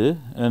minus A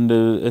and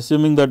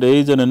assuming that A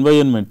is an n by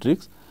n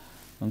matrix,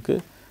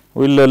 okay,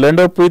 we will end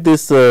up with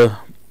this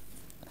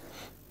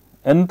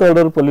nth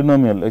order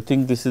polynomial. I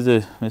think this is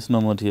a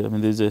misnomer here, I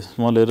mean there is a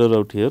small error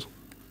out here.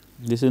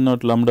 This is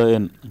not lambda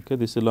n, okay,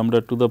 this is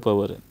lambda to the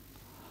power n.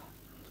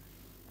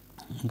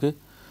 Okay.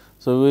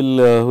 So, we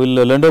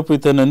will end up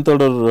with an nth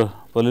order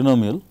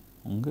polynomial,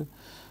 okay.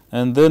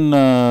 And then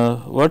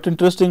what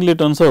interestingly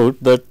turns out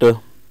that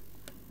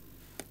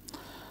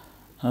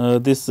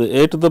this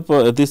A to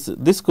the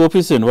this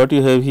coefficient what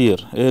you have here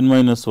A n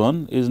minus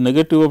 1 is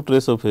negative of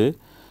trace of A,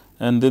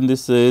 and then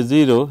this A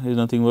 0 is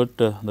nothing but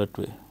that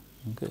way.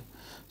 Okay.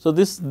 So,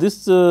 this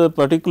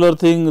particular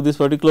thing, this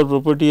particular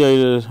property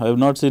I have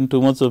not seen too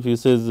much of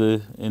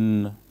usage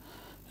in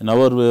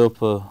our way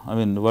of I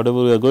mean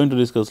whatever we are going to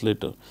discuss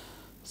later.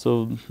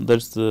 So, that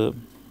is that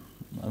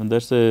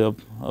is a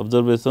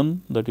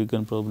observation that you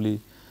can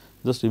probably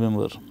just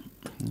remember.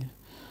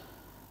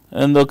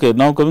 And okay,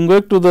 now coming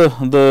back to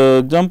the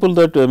example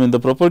that I mean the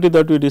property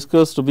that we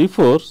discussed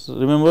before,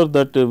 remember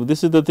that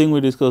this is the thing we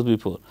discussed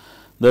before,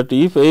 that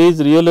if A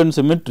is real and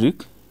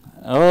symmetric,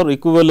 or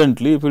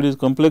equivalently if it is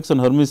complex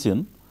and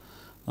Hermitian,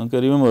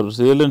 okay, remember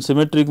real and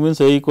symmetric means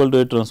A equal to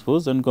A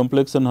transpose, and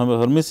complex and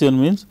Hermitian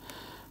means,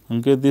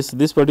 okay,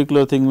 this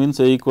particular thing means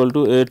A equal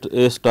to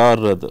A star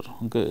rather,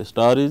 okay,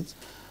 star is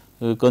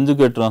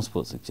conjugate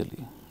transpose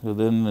actually. So,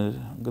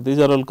 then these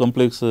are all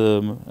complex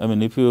I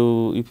mean if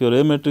your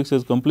A matrix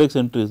has complex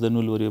entries, then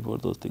we will worry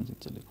about those things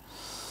actually.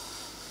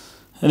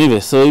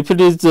 Anyway, so if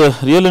it is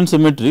real and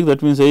symmetric,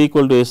 that means A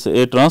equal to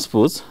A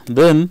transpose,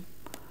 then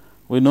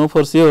we know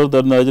for sure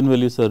that the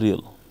eigenvalues are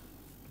real.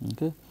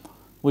 Okay.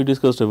 We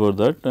discussed about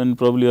that and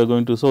probably are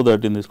going to show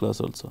that in this class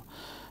also.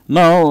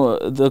 Now,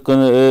 as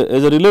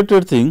a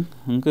related thing,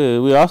 okay,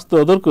 we ask the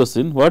other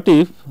question, what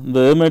if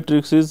the A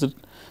matrix is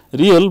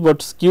real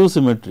but skew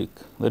symmetric,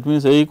 that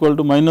means A equal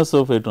to minus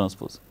of A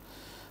transpose,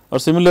 or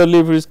similarly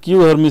if it is skew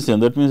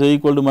Hermitian, that means A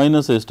equal to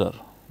minus A star.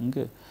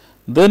 Okay.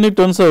 Then it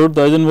turns out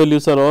the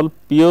eigenvalues are all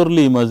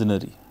purely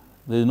imaginary,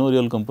 there is no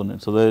real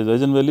component. So, the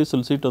eigenvalues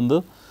will sit on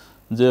the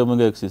j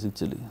omega axis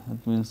actually,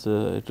 that means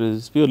it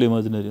is purely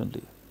imaginary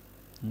only.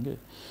 Okay.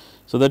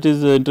 So, that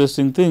is the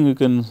interesting thing, you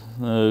can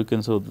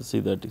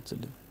see that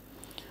actually.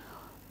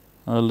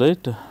 All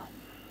right.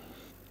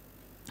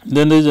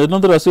 Then there is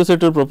another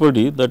associated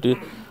property, that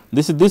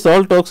this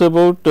all talks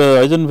about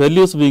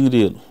eigenvalues being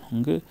real.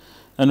 Okay.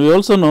 And we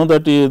also know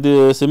that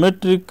the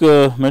symmetric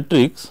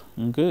matrix,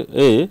 okay,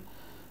 A,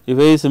 if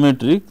A is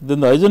symmetric, then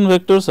the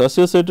eigenvectors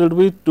associated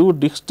with two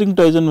distinct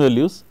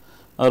eigenvalues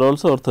are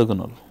also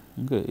orthogonal.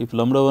 Okay. If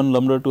lambda 1,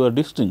 lambda 2 are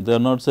distinct, they are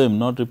not same,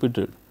 not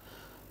repeated.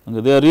 Okay.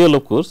 They are real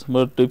of course,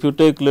 but if you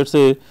take let us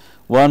say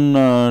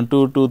 1,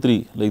 2, 2,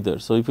 3 like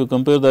that. So, if you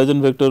compare the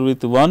eigenvector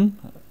with 1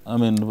 I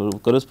mean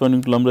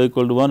corresponding to lambda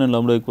equal to 1 and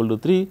lambda equal to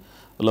 3,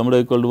 lambda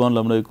equal to 1,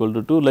 lambda equal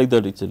to 2, like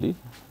that actually.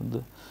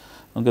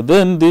 Okay,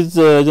 then these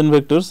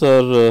eigenvectors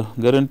are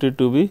guaranteed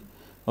to be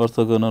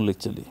orthogonal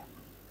actually.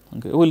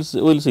 Okay, we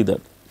will see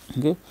that.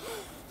 Okay,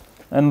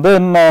 and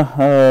then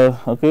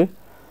okay,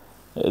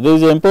 there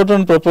is an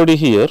important property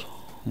here.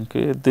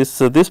 Okay,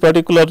 this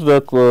particular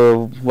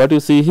what you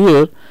see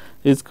here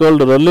is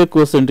called Rayleigh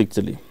quotient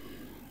actually.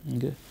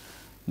 Okay,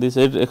 this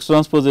x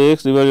transpose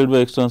Ax divided by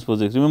x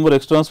transpose x. Remember,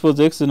 x transpose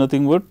x is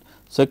nothing but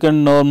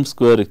second norm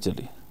square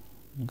actually.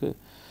 Okay,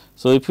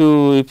 so if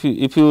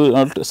you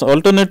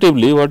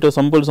alternatively, what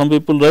some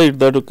people write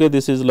that, okay,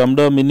 this is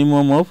lambda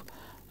minimum of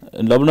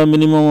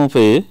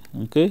A,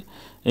 okay,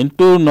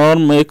 into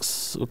norm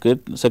x, okay,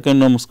 second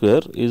norm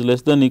square is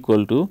less than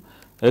equal to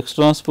x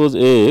transpose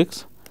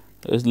Ax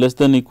is less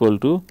than equal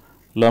to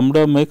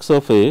lambda max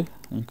of A,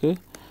 okay,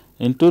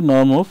 into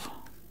norm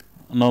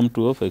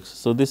 2 of x.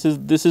 So this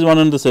is one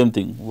and the same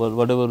thing,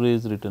 whatever way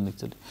is written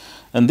actually.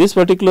 And this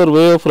particular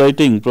way of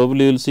writing,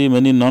 probably you will see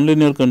many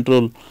nonlinear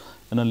control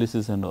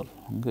analysis and all.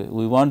 Okay,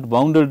 we want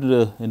bounded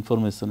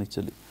information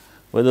actually,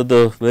 whether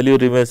the value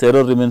remains,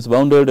 error remains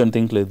bounded and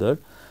things like that.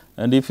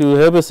 And if you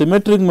have a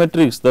symmetric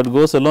matrix that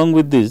goes along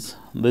with these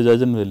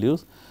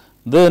eigenvalues,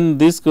 then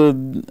this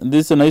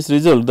is a nice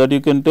result that you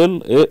can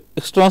tell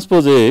x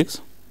transpose Ax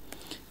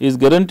is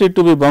guaranteed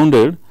to be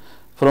bounded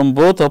from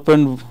both up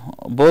and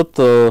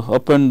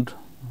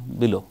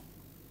below.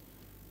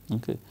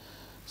 Okay,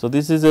 so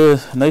this is a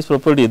nice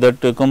property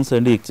that comes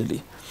handy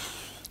actually.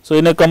 So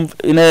in a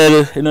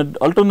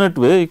alternate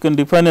way, you can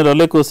define a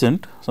Rayleigh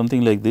quotient,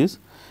 something like this,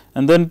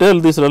 and then tell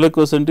this Rayleigh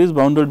quotient is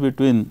bounded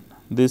between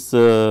this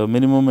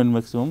minimum and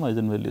maximum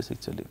eigenvalues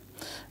actually.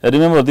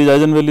 Remember, these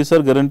eigenvalues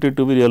are guaranteed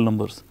to be real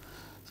numbers.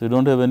 So you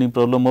don't have any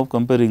problem of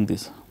comparing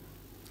this.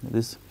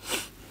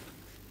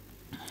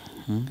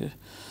 Okay.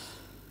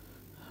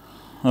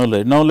 All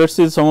right. Now let us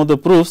see some of the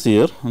proofs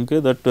here. Okay,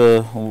 that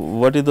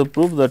what is the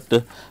proof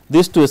that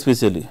these two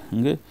especially.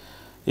 Okay,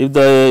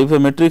 if a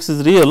matrix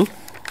is real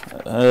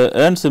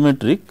and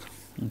symmetric,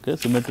 okay,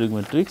 symmetric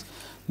matrix,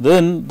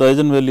 then the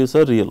eigenvalues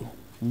are real.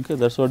 Okay,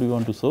 that is what we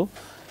want to show.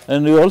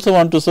 And we also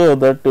want to show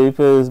that if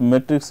a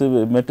matrix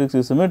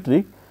is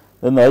symmetric,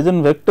 then the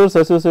eigenvectors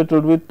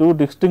associated with two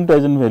distinct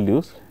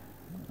eigenvalues,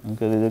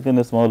 okay, there is again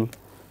a small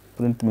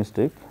print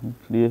mistake,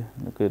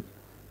 okay,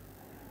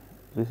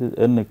 this is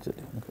n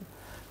actually, okay,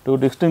 two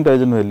distinct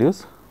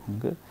eigenvalues,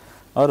 okay,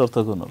 are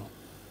orthogonal.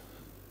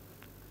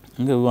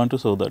 Okay, we want to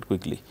show that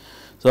quickly.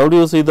 So how do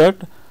you see that?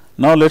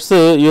 Now let us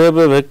say you have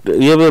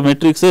a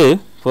matrix A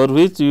for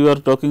which you are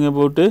talking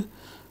about a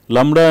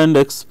lambda and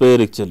x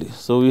pair actually.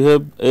 So we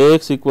have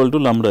Ax equal to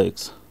lambda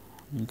x,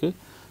 okay,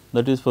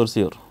 that is for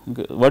sure.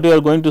 Okay, what you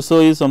are going to show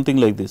is something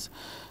like this.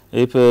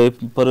 If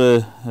for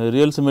a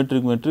real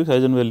symmetric matrix,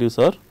 eigenvalues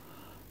are,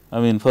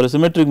 for a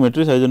symmetric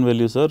matrix,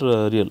 eigenvalues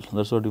are real.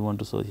 That is what you want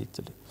to show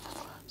actually.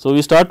 So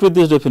we start with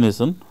this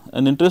definition,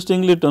 and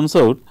interestingly it turns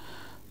out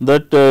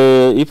that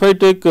if I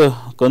take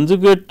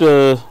conjugate,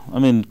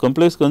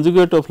 complex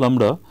conjugate of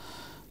lambda,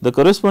 the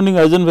corresponding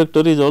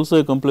eigenvector is also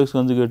a complex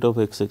conjugate of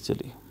x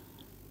actually.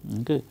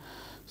 Okay.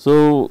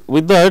 So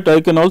with that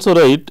I can also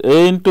write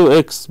A into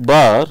x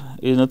bar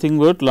is nothing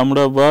but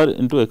lambda bar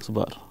into x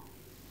bar.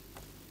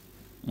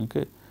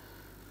 Okay.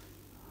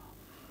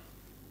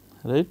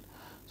 Right.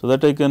 So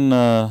that I can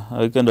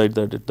write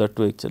that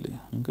way actually.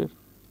 Okay.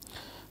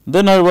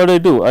 Then what I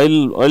do, I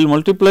will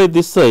multiply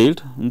this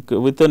side, okay,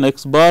 with an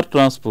x bar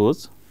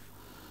transpose,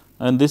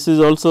 and this is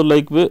also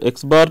like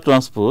x bar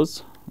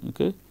transpose.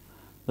 Okay.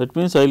 That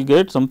means I will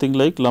get something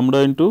like lambda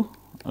into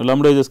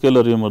lambda is a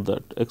scalar, remember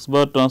that, x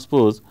bar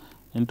transpose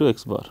into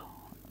x bar,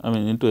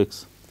 into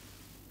x.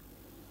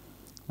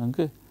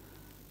 Okay.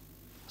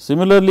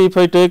 Similarly, if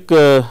I take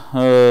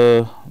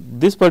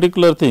this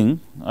particular thing,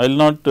 I will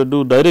not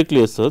do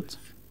directly as such.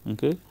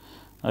 Okay.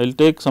 I will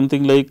take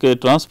something like a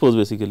transpose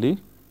basically.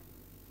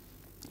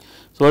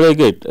 So what I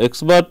get,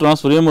 x bar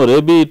transpose, remember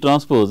A B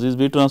transpose is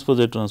B transpose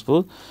A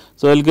transpose.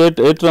 So I will get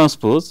A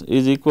transpose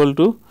is equal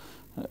to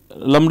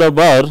lambda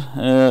bar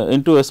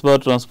into x bar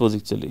transpose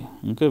actually.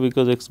 Okay,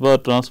 because x bar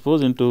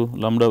transpose into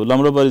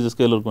lambda bar is a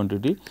scalar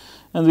quantity,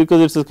 and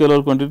because it is a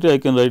scalar quantity I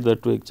can write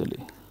that way actually.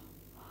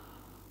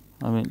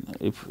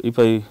 If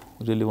I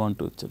really want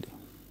to actually.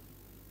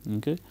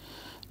 Okay.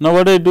 Now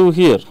what I do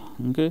here,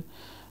 okay,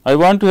 I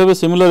want to have a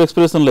similar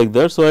expression like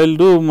that. So I will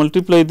do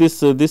multiply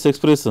this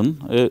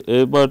expression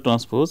A bar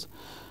transpose.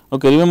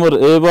 Okay, remember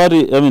A bar,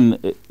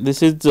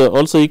 this is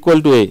also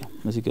equal to A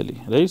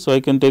basically, right. So I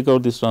can take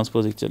out this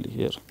transpose actually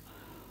here.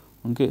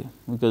 Okay,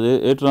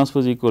 because A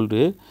transpose equal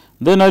to A.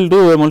 Then I will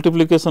do a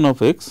multiplication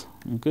of x.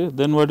 Okay,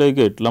 then what I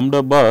get,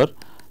 lambda bar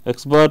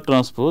x bar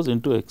transpose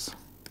into x.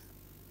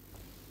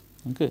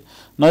 Okay.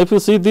 Now if you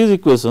see this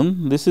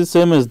equation, this is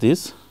same as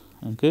this.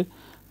 Okay,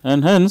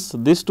 and hence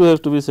these two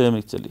have to be same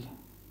actually.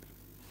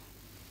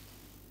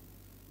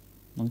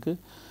 Okay.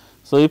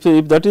 So if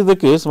that is the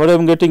case, what I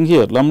am getting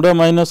here, lambda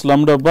minus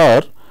lambda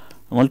bar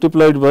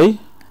multiplied by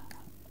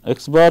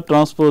x bar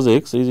transpose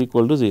x is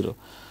equal to 0.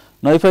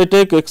 Now, if I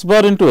take x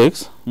bar into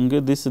x, okay,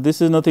 this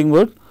is nothing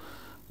but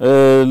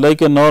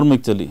like a norm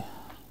actually,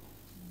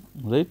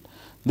 right.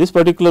 This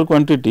particular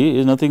quantity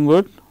is nothing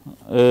but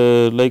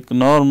like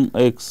norm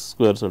x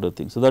square sort of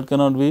thing. So, that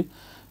cannot be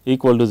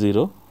equal to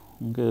 0.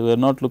 Okay. We are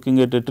not looking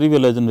at a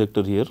trivial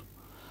eigenvector here.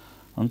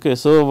 Okay.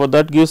 So, what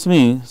that gives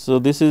me, so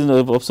this is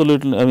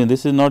absolutely, I mean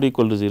this is not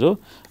equal to 0,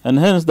 and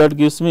hence that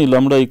gives me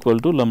lambda equal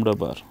to lambda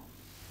bar,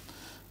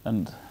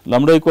 and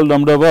lambda equal to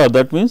lambda bar,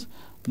 that means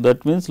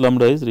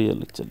lambda is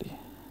real actually,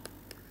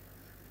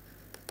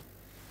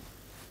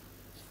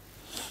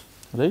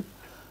 right.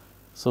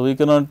 So, we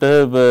cannot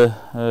have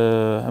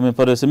I mean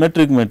for a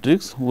symmetric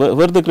matrix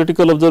where the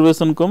critical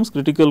observation comes,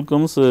 critical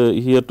comes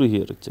here to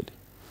here actually.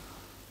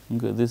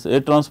 Okay. This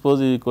A transpose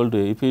is equal to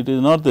A. If it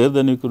is not there,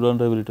 then you could not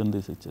have written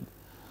this actually.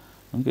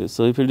 Okay.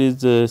 So, if it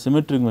is a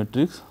symmetric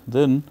matrix,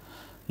 then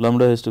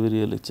lambda has to be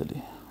real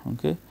actually.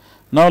 Okay.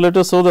 Now, let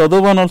us show the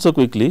other one also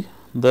quickly,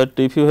 that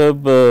if you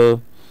have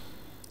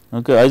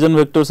okay,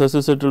 eigenvectors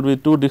associated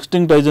with two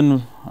distinct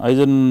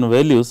eigen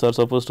values are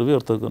supposed to be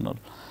orthogonal.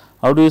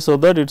 How do you show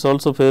that? It is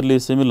also fairly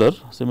similar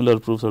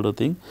proof sort of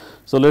thing.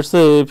 So, let us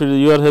say if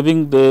you are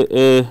having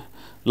a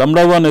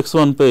lambda 1 x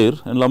 1 pair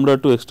and lambda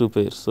 2 x 2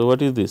 pair. So,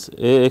 what is this?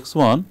 A x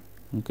 1.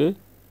 Okay.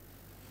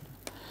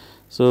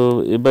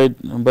 So,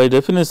 by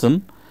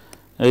definition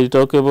I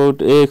talk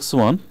about A x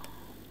 1,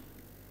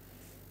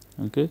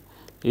 okay,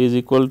 is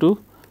equal to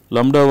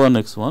lambda 1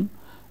 x 1,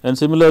 and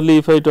similarly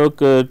if I talk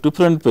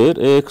different pair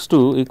A x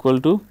 2 equal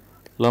to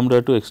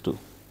lambda 2 x 2,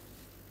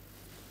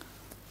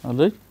 all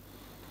right.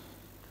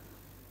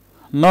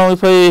 Now,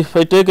 if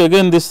I take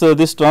again this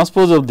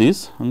transpose of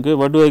this, okay,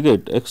 what do I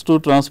get? X 2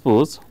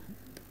 transpose,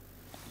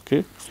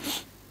 okay,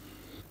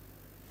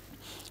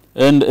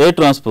 and A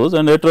transpose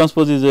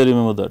is there,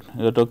 remember that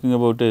we are talking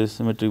about a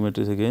symmetric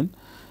matrix again,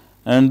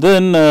 and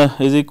then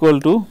is equal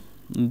to,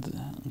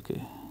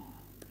 okay,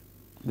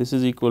 this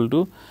is equal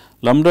to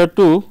lambda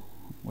 2,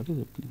 what is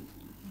happening,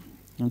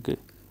 okay,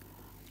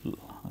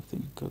 I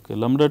think, okay,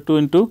 lambda 2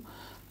 into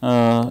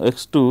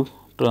x 2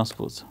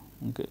 transpose,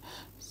 okay,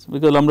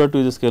 because lambda 2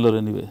 is a scalar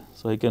anyway.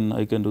 So, I can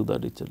do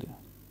that actually.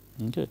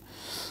 Okay.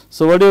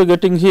 So, what you are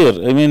getting here,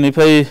 I mean if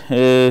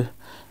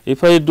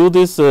I do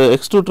this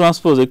x 2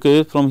 transpose,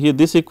 okay, from here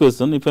this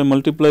equation, if I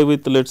multiply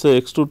with let us say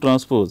x 2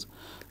 transpose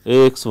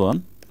A x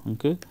 1,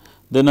 okay,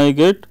 then I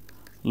get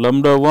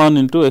lambda 1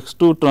 into x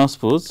 2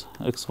 transpose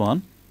x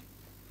 1,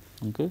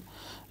 okay,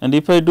 and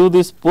if I do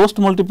this post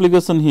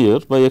multiplication here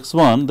by x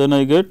 1, then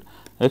I get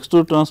x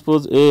 2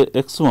 transpose A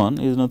x 1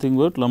 is nothing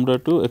but lambda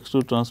 2 x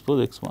 2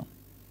 transpose x 1.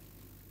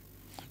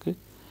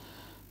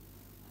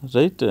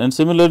 Right, and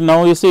similarly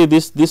now you see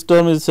this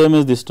term is same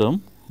as this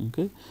term,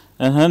 okay,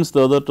 and hence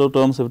the other two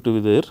terms have to be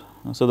there.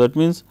 So, that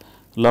means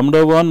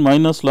lambda 1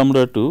 minus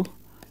lambda 2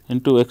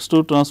 into x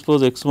 2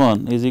 transpose x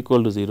 1 is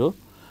equal to 0,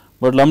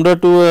 but lambda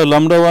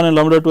 1 and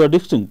lambda 2 are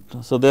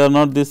distinct. So, they are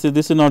not, this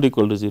is not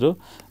equal to 0,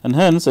 and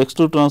hence x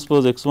 2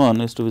 transpose x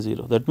 1 is to be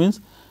 0. That means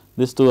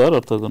these two are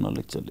orthogonal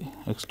actually,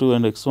 x 2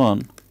 and x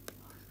 1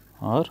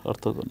 are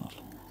orthogonal.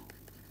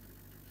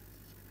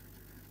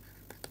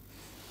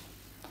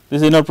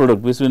 This is inner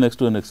product between x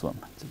 2 and x 1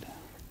 actually.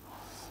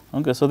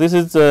 Okay. So, this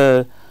is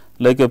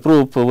like a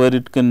proof where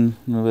it can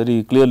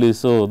very clearly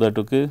show that,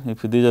 okay,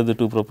 if these are the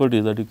two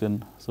properties that you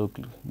can so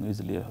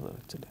easily have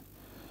actually.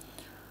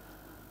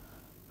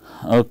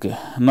 Okay.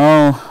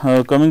 Now,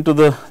 coming to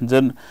the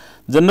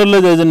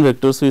generalized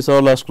eigenvectors we saw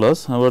last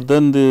class, but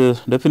then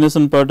the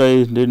definition part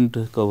I did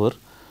not cover.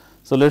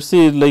 So, let us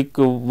see like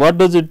what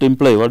does it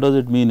imply, what does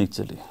it mean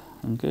actually.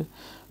 Okay.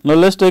 Now,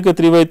 let us take a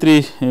 3 by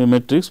 3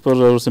 matrix for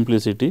our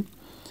simplicity.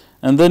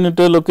 And then you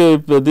tell, okay,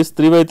 if this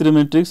 3 by 3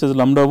 matrix is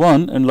lambda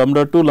 1 and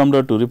lambda 2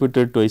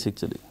 repeated twice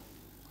actually.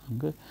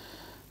 Okay.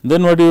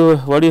 Then what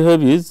you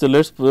have is, let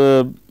us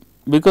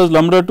because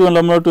lambda 2 and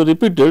lambda 2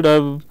 repeated,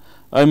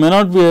 I may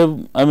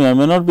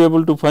not be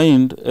able to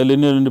find a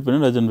linear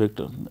independent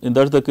eigenvector. In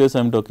that is the case I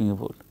am talking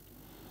about.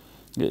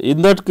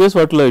 In that case,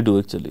 what will I do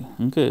actually?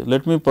 Okay.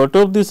 Let me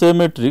perturb the same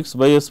matrix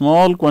by a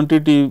small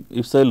quantity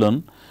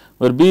epsilon,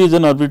 where B is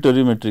an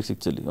arbitrary matrix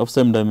actually of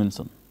same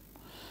dimension.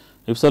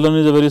 Epsilon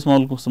is a very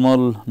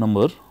small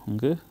number,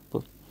 okay,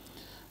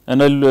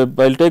 and I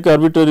will take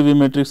arbitrary V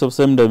matrix of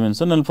same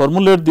dimension and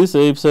formulate this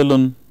A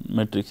epsilon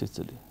matrix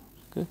actually.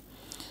 Okay.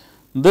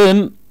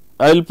 Then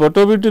I will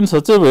perturb it in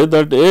such a way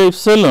that A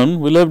epsilon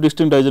will have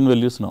distinct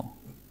eigenvalues now.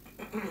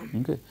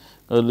 Okay.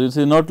 This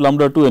is not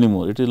lambda 2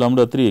 anymore, it is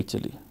lambda 3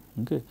 actually.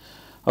 Okay.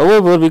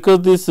 However,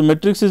 because this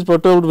matrix is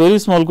perturbed very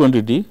small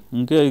quantity,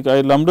 okay,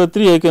 lambda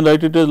 3 I can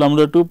write it as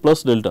lambda 2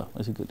 plus delta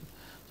basically.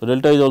 So,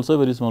 delta is also a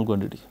very small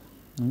quantity.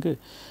 Okay.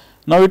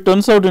 Now, it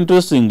turns out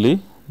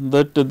interestingly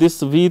that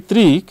this V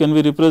 3 can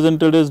be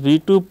represented as V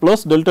 2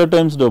 plus delta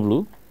times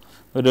W,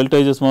 where delta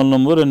is a small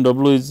number and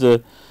W is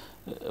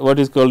what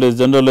is called as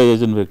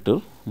generalized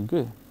eigenvector.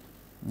 Okay.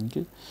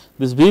 Okay.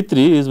 This V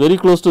 3 is very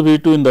close to V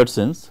 2 in that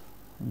sense.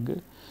 Okay.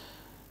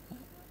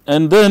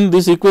 And then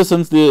these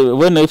equations,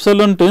 when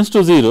epsilon tends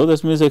to 0,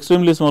 that means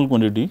extremely small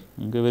quantity,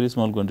 okay, very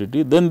small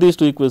quantity, then these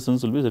two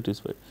equations will be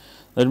satisfied.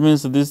 That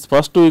means, these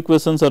first two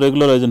equations are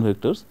regular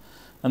eigenvectors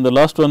and the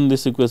last one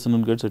this equation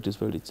will get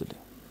satisfied actually.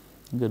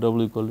 Okay,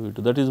 W equal to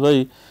V2. That is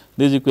why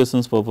these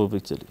equations pop up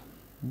actually.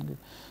 Okay.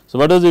 So,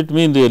 what does it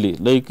mean really?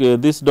 Like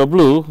this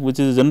W, which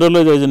is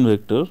generalized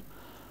eigenvector,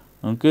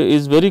 okay,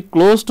 is very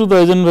close to the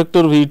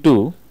eigenvector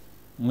V2,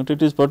 but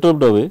it is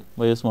perturbed away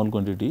by a small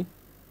quantity.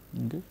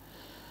 Okay.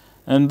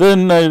 And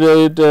then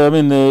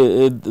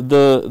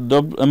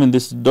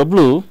this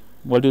W,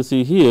 what you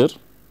see here,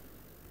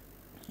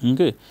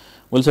 okay,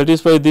 will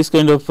satisfy this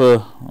kind of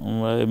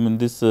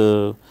this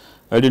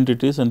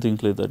identities and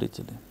things like that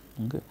actually.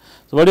 Okay.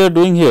 So, what you are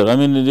doing here? I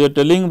mean, you are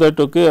telling that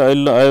okay,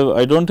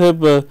 I don't have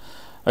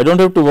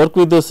to work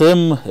with the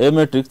same A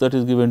matrix that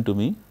is given to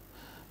me,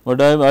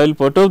 but I will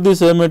perturb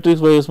this A matrix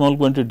by a small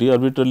quantity,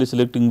 arbitrarily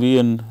selecting V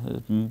and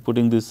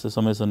putting this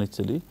summation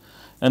actually,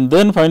 and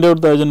then find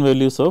out the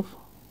eigenvalues of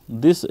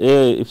this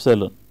A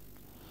epsilon.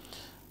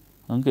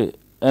 Okay.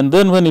 And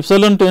then when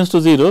epsilon tends to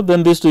 0,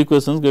 then these two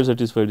equations get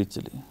satisfied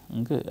actually.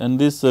 Okay. And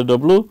this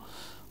W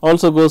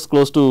also goes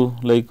close to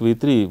like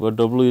V3, but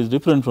W is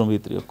different from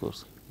V3 of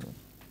course.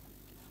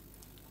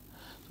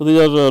 So, these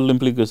are all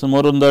implications.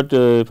 More on that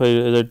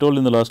as I told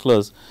in the last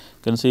class,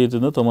 you can see it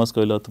in the Thomas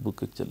Koilath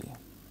book actually.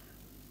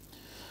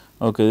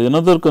 Okay.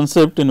 Another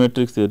concept in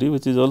matrix theory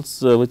which is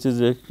also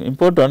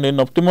important in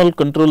optimal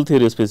control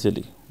theory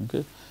especially.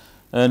 Okay.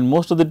 And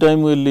most of the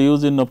time we will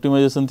use in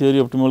optimization theory,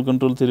 optimal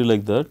control theory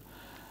like that.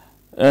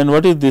 And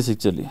what is this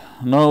actually?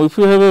 Now, if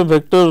you have a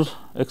vector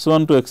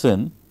x1 to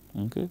xn,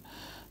 okay,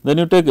 then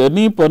you take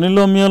any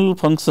polynomial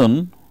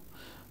function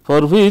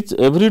for which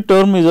every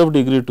term is of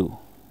degree 2,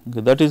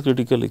 okay, that is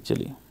critical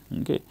actually.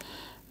 Okay.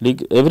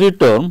 Every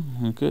term,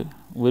 okay,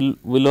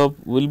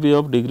 will be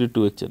of degree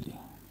 2 actually.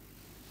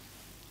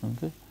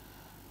 Okay.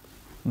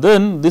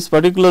 Then this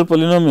particular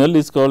polynomial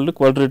is called a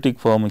quadratic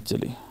form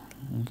actually.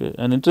 Okay.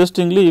 And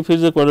interestingly, if it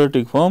is a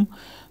quadratic form,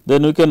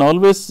 then we can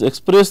always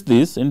express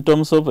this in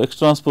terms of x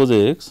transpose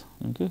A x,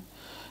 okay,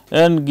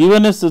 and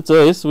given a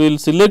choice we will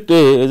select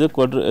A as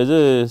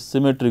a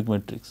symmetric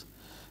matrix,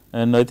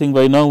 and I think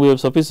by now we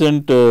have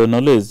sufficient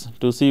knowledge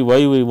to see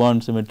why we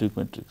want symmetric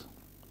matrix.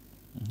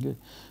 Okay.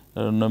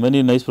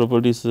 Many nice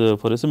properties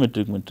for a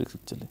symmetric matrix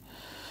actually.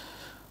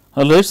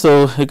 Alright,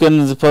 so you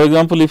can, for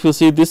example, if you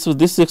see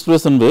this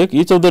expression back,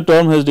 each of the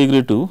term has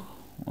degree 2,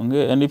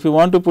 okay, and if you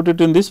want to put it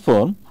in this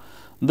form,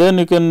 then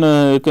you can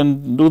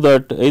do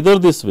that either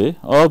this way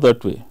or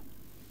that way.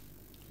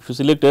 If you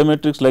select A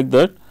matrix like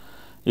that,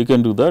 you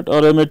can do that,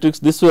 or A matrix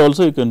this way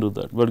also you can do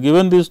that. But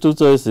given these two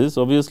choices,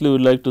 obviously we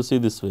would like to see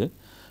this way,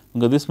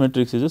 because this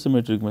matrix is a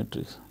symmetric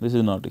matrix. This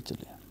is not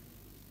actually.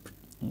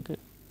 Okay.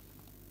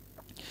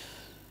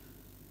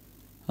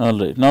 All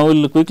right. Now we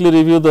will quickly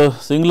review the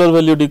singular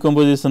value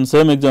decomposition.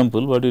 Same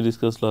example what we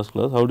discussed last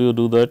class. How do you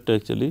do that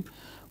actually?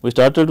 We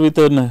started with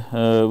an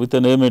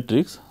A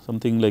matrix,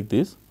 something like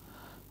this.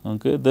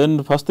 Okay.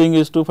 Then first thing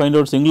is to find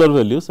out singular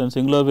values, and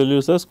singular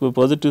values are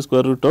positive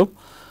square root of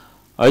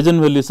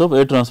eigenvalues of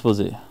A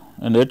transpose A,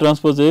 and A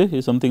transpose A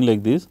is something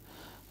like this,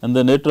 and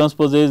then A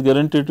transpose A is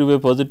guaranteed to be a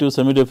positive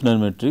semi definite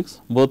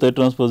matrix, both A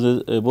transpose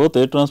A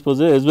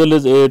as well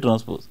as A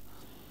transpose,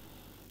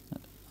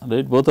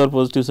 right, both are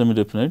positive semi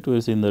definite, we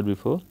have seen that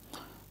before.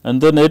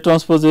 And then A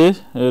transpose A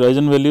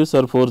eigenvalues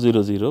are 4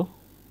 0 0.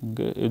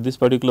 Okay. If this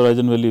particular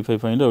eigenvalue, if I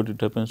find out, it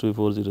happens to be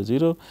 4 0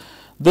 0,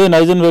 then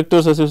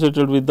eigenvectors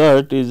associated with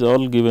that is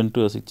all given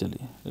to us actually,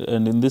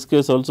 and in this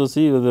case also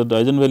see whether the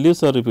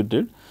eigenvalues are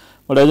repeated,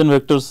 but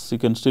eigenvectors you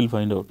can still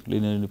find out,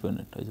 linear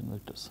independent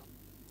eigenvectors.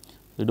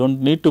 You do not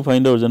need to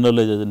find out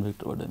generalized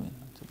eigenvector, what I mean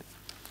actually.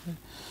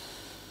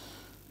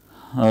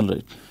 All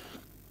right.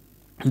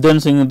 Then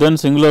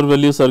singular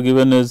values are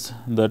given as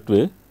that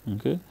way,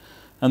 okay,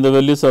 and the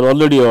values are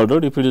already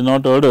ordered. If it is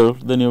not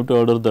ordered, then you have to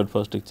order that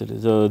first actually.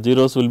 The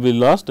zeros will be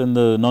last and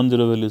the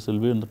non-zero values will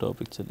be on the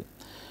top actually.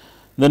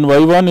 Then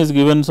y1 is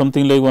given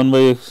something like 1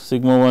 by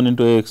sigma 1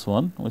 into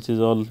ax1, which is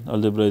all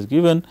algebra is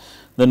given.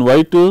 Then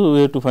y2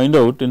 we have to find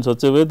out in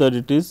such a way that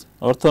it is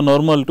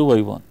orthonormal to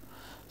y1.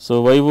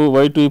 So,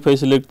 y2 if I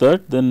select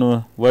that, then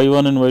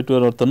y1 and y2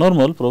 are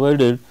orthonormal,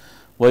 provided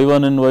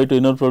y1 and y2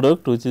 inner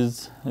product, which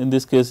is in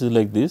this case is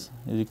like this,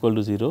 is equal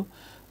to 0,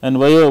 and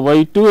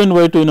y2 and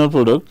y2 inner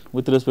product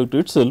with respect to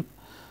itself,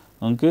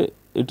 okay,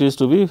 it is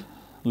to be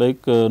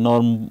like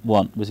norm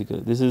 1 basically.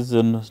 This is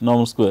a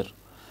norm square.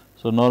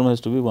 So, norm has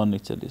to be 1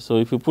 actually. So,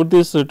 if you put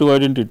these two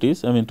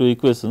identities, I mean two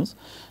equations,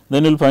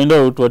 then you will find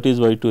out what is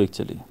y2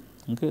 actually.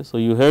 Okay. So,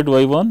 you had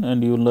y1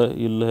 and you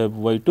will have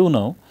y2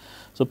 now.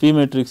 So, P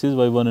matrix is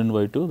y1 and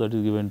y2, that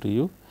is given to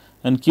you,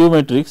 and Q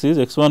matrix is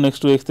x1,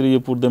 x2, x3, you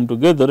put them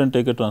together and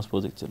take a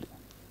transpose actually.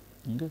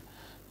 Okay.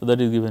 So, that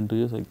is given to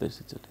you like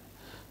this actually.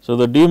 So,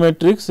 the D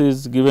matrix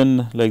is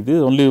given like this,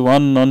 only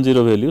one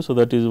non-zero value. So,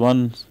 that is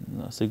 1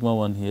 sigma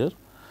 1 here,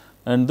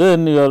 and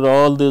then your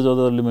all these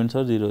other elements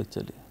are 0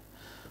 actually.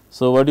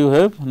 So, what you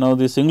have now,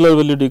 the singular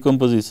value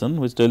decomposition,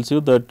 which tells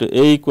you that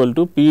A equal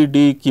to P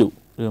D Q,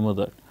 remember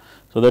that.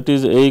 So, that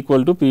is A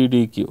equal to P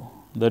D Q,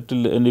 that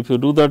will, and if you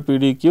do that P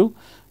D Q,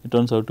 it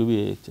turns out to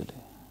be A actually.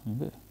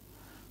 Okay.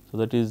 So,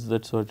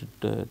 that's what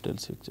it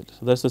tells you actually.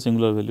 So, that is the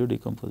singular value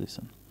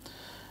decomposition.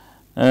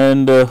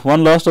 And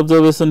one last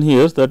observation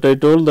here, that I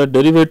told that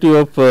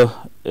derivative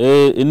of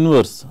A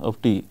inverse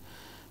of t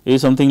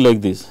is something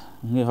like this.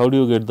 Okay, how do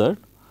you get that?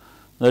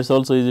 That is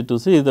also easy to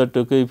see, that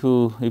okay, if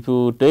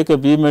you take a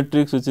B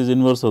matrix which is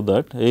inverse of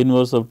that, A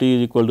inverse of t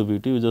is equal to B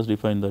t, we just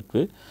define that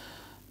way.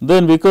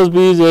 Then because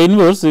B is A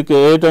inverse,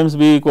 A times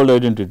B equal to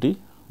identity,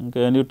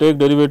 okay, and you take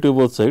derivative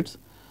both sides.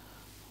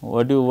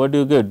 What do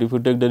you get if you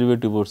take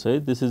derivative both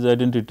sides? This is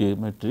identity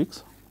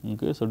matrix.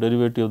 Okay, so,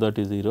 derivative of that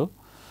is 0,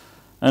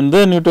 and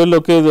then you tell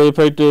okay, if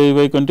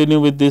I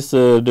continue with this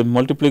the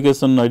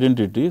multiplication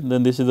identity,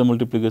 then this is the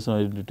multiplication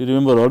identity.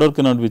 Remember, order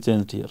cannot be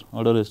changed here,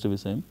 order has to be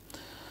same.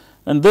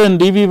 And then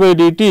dV by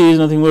dt is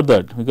nothing but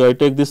that, because I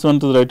take this one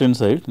to the right hand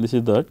side, this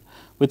is that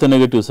with a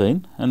negative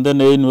sign, and then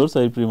A inverse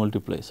I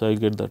pre-multiply. So, I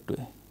get that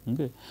way.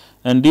 Okay.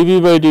 And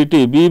dV by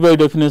dt, B by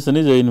definition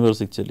is A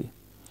inverse actually.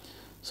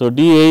 So,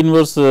 d A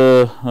inverse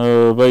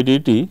by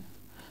dt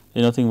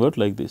is nothing but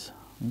like this.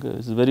 Okay. It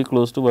is very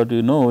close to what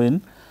you know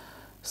in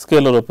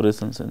scalar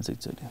operation sense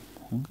actually.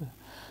 Okay.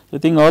 So, I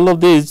think all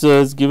of this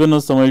has given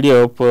us some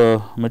idea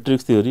of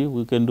matrix theory.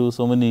 We can do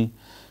so many,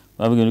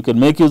 you can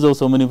make use of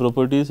so many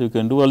properties. You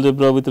can do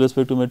algebra with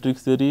respect to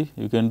matrix theory,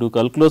 you can do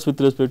calculus with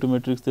respect to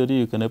matrix theory,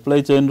 you can apply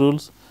chain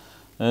rules,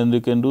 and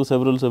you can do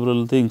several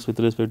things with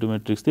respect to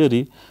matrix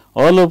theory,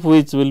 all of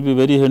which will be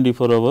very handy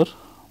for our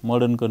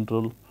modern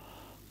control,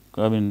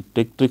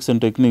 tricks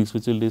and techniques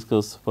which we will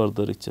discuss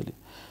further actually.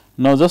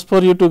 Now, just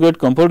for you to get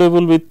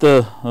comfortable with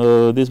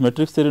these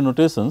matrix theory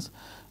notations,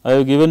 I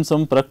have given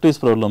some practice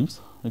problems.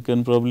 You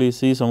can probably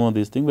see some of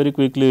these things very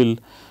quickly.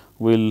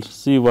 We will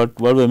see what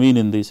I mean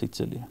in this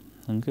actually.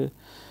 Okay.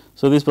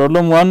 So, this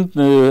problem 1,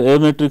 A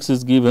matrix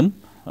is given.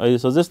 I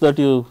suggest that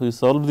you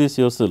solve this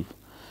yourself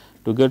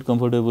to get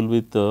comfortable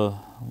with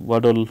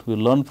what all we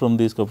learn from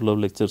these couple of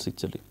lectures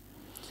actually.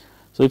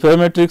 So, if A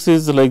matrix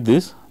is like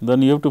this,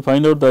 then you have to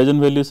find out the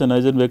eigenvalues and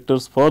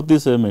eigenvectors for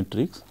this A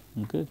matrix.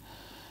 Okay.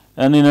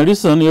 And in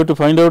addition, you have to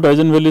find out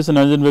eigenvalues and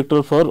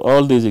eigenvector for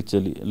all these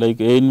actually, like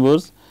A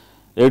inverse,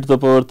 A to the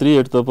power 3,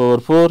 A to the power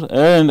 4,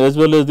 and as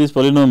well as this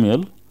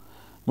polynomial.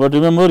 But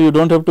remember, you do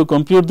not have to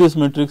compute this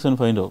matrix and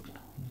find out.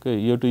 Okay.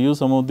 You have to use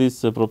some of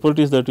these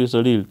properties that we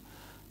studied,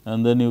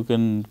 and then you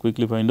can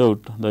quickly find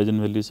out the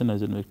eigenvalues and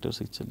eigenvectors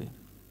actually.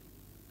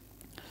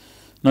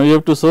 Now, you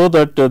have to show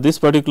that this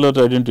particular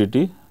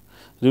identity,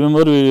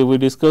 remember we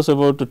discussed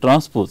about the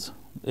transpose,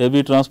 A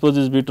B transpose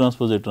is B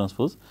transpose A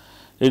transpose.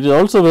 It is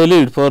also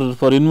valid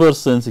for inverse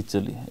sense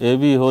actually, A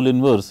B whole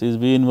inverse is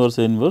B inverse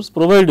A inverse,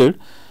 provided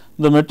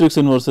the matrix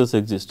inverses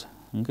exist.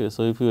 Okay.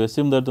 So, if you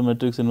assume that the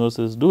matrix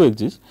inverses do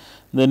exist,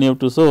 then you have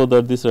to show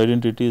that this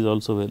identity is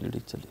also valid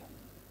actually.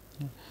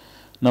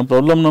 Now,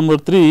 problem number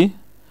 3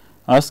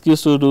 asks you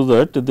to do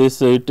that.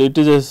 This it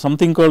is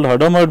something called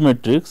Hadamard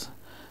matrix,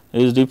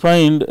 is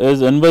defined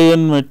as n by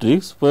n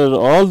matrix where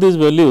all these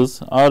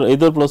values are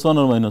either plus 1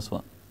 or minus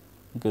 1.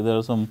 Okay. There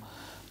are some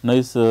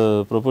nice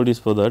properties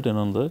for that and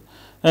all that,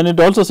 and it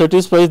also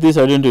satisfies this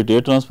identity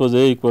A transpose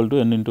A equal to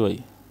n into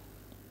I.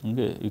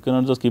 Okay. You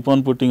cannot just keep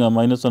on putting a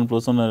minus 1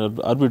 plus 1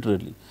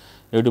 arbitrarily.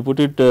 You have to put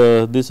it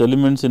these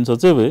elements in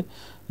such a way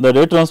that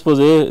A transpose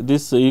A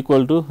this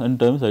equal to n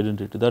times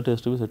identity, that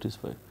has to be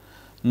satisfied.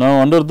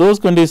 Now, under those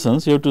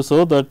conditions you have to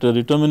show that the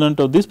determinant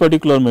of this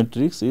particular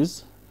matrix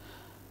is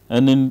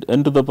n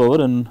to the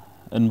power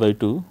n by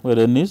 2, where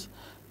n is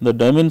the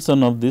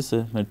dimension of this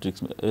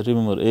matrix.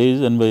 Remember, A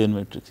is n by n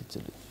matrix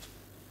actually.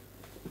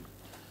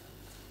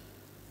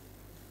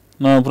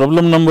 Now,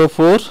 problem number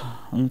 4,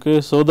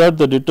 okay, so that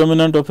the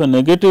determinant of a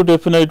negative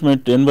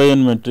definite n by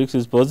n matrix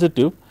is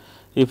positive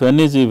if n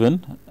is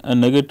even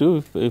and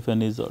negative if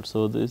n is odd.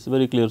 So, this is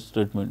very clear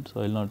statement.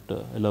 So, I will not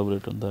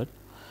elaborate on that.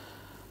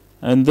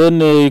 And then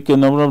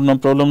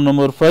problem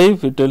number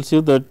 5, it tells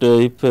you that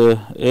if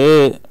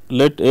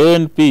let A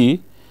and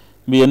P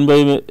be n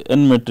by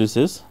n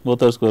matrices,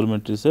 both are square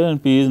matrices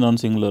and P is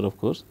non-singular of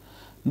course,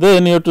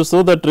 then you have to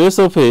show that trace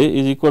of A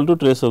is equal to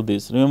trace of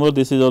this. Remember,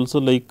 this is also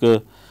like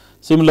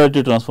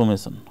similarity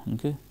transformation.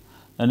 Okay.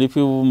 And if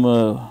you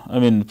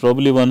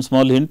probably one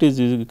small hint is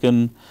you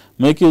can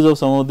make use of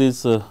some of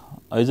these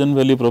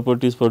eigenvalue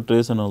properties for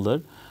trace and all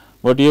that,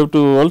 but you have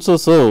to also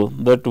show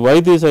that why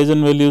these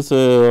eigenvalues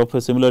of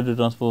a similarity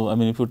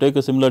transform, if you take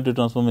a similarity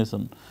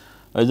transformation,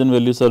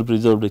 eigenvalues are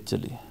preserved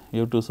actually.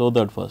 You have to show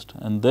that first,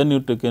 and then you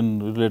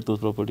can relate those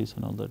properties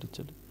and all that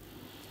actually.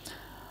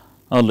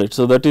 Alright,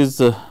 so that is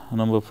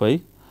number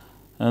 5.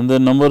 And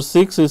then number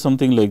 6 is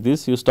something like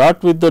this. You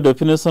start with the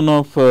definition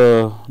of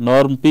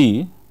norm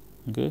P,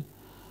 okay,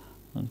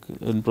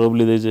 and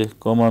probably there is a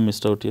comma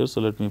missed out here.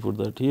 So, let me put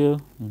that here.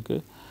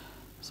 Okay.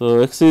 So,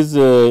 x is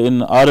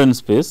in Rn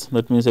space,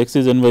 that means x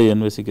is n by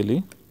n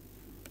basically.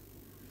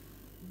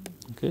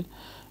 Okay.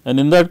 And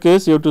in that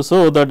case, you have to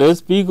show that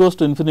as P goes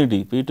to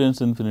infinity, P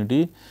tends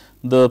infinity,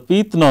 the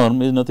Pth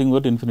norm is nothing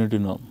but infinity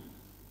norm.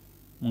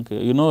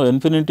 Okay. You know,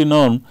 infinity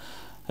norm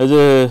has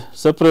a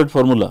separate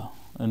formula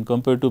and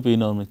compared to P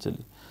norm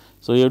actually.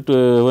 So, you have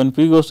to when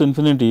P goes to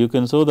infinity, you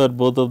can show that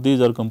both of these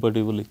are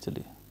compatible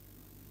actually.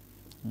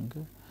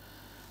 Okay.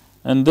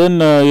 And then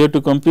you have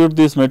to compute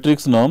these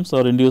matrix norms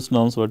or induced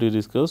norms what we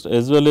discussed,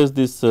 as well as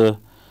this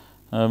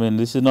I mean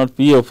this is not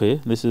P of A,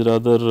 this is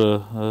rather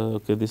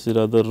okay, this is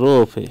rather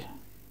rho of A,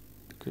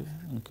 okay,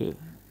 okay,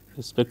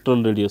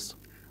 spectral radius.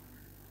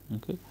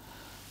 Okay.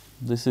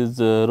 This is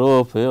rho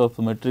of A of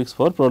the matrix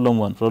for problem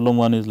 1. Problem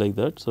 1 is like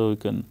that. So, we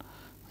can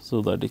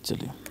show that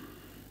actually.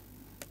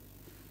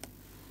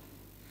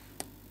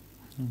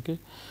 Okay.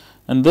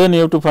 And then you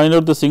have to find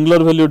out the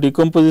singular value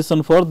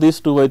decomposition for this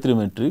 2 by 3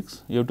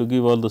 matrix. You have to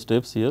give all the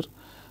steps here,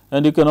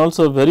 and you can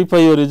also verify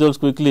your results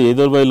quickly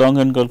either by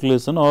longhand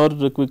calculation or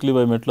quickly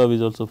by MATLAB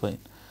is also fine.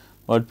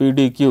 What P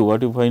D Q,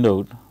 what you find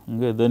out,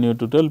 okay, then you have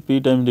to tell P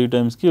times D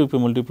times Q. If you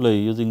multiply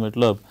using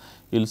MATLAB,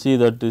 you will see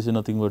that this is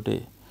nothing but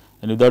A.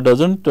 And if that does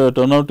not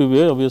turn out to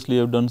be A, obviously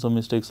you have done some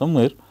mistake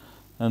somewhere,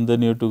 and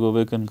then you have to go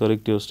back and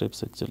correct your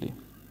steps actually.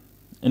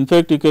 In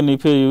fact, you can,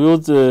 if you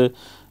use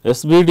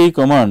SBD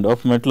command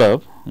of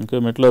MATLAB, okay,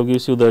 MATLAB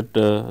gives you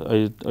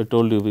that I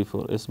told you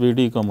before,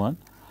 SBD command,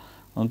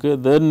 okay,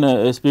 then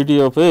SBD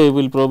of A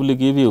will probably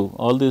give you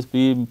all these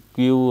P,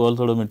 Q, all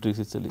sort of matrix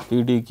actually,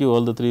 P, D, Q,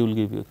 all the 3 will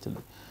give you actually.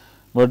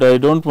 But I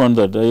do not want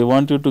that, I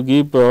want you to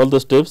give all the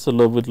steps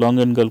with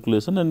longhand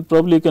calculation, and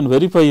probably you can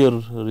verify your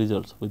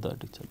results with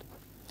that actually.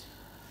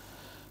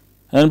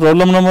 And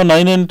problem number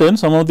 9 and 10,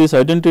 some of these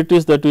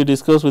identities that we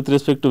discussed with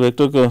respect to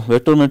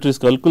vector matrix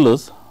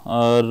calculus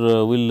are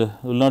will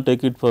not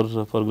take it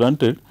for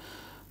granted.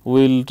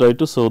 We will try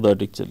to show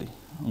that actually.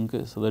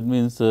 Okay. So, that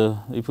means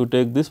if you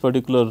take this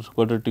particular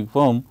quadratic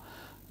form,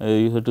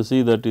 you have to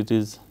see that it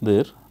is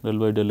there, del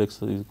by del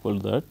x is equal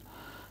to that,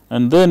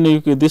 and then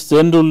you this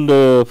chain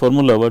rule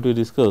formula what we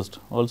discussed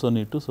also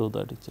need to show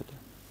that actually.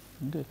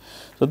 Okay.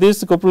 So,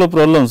 these couple of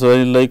problems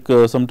like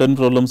some 10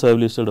 problems I have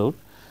listed out.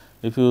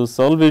 If you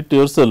solve it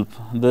yourself,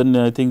 then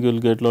I think you will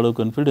get lot of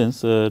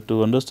confidence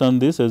to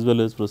understand this as well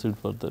as proceed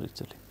further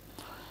actually.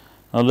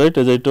 Alright,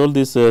 as I told,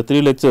 these 3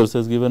 lectures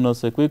has given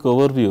us a quick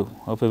overview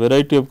of a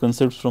variety of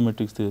concepts from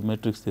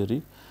matrix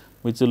theory,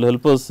 which will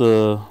help us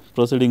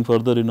proceeding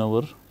further in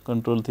our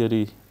control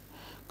theory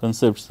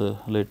concepts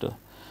later.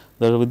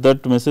 With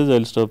that message I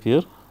will stop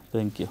here.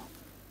 Thank you.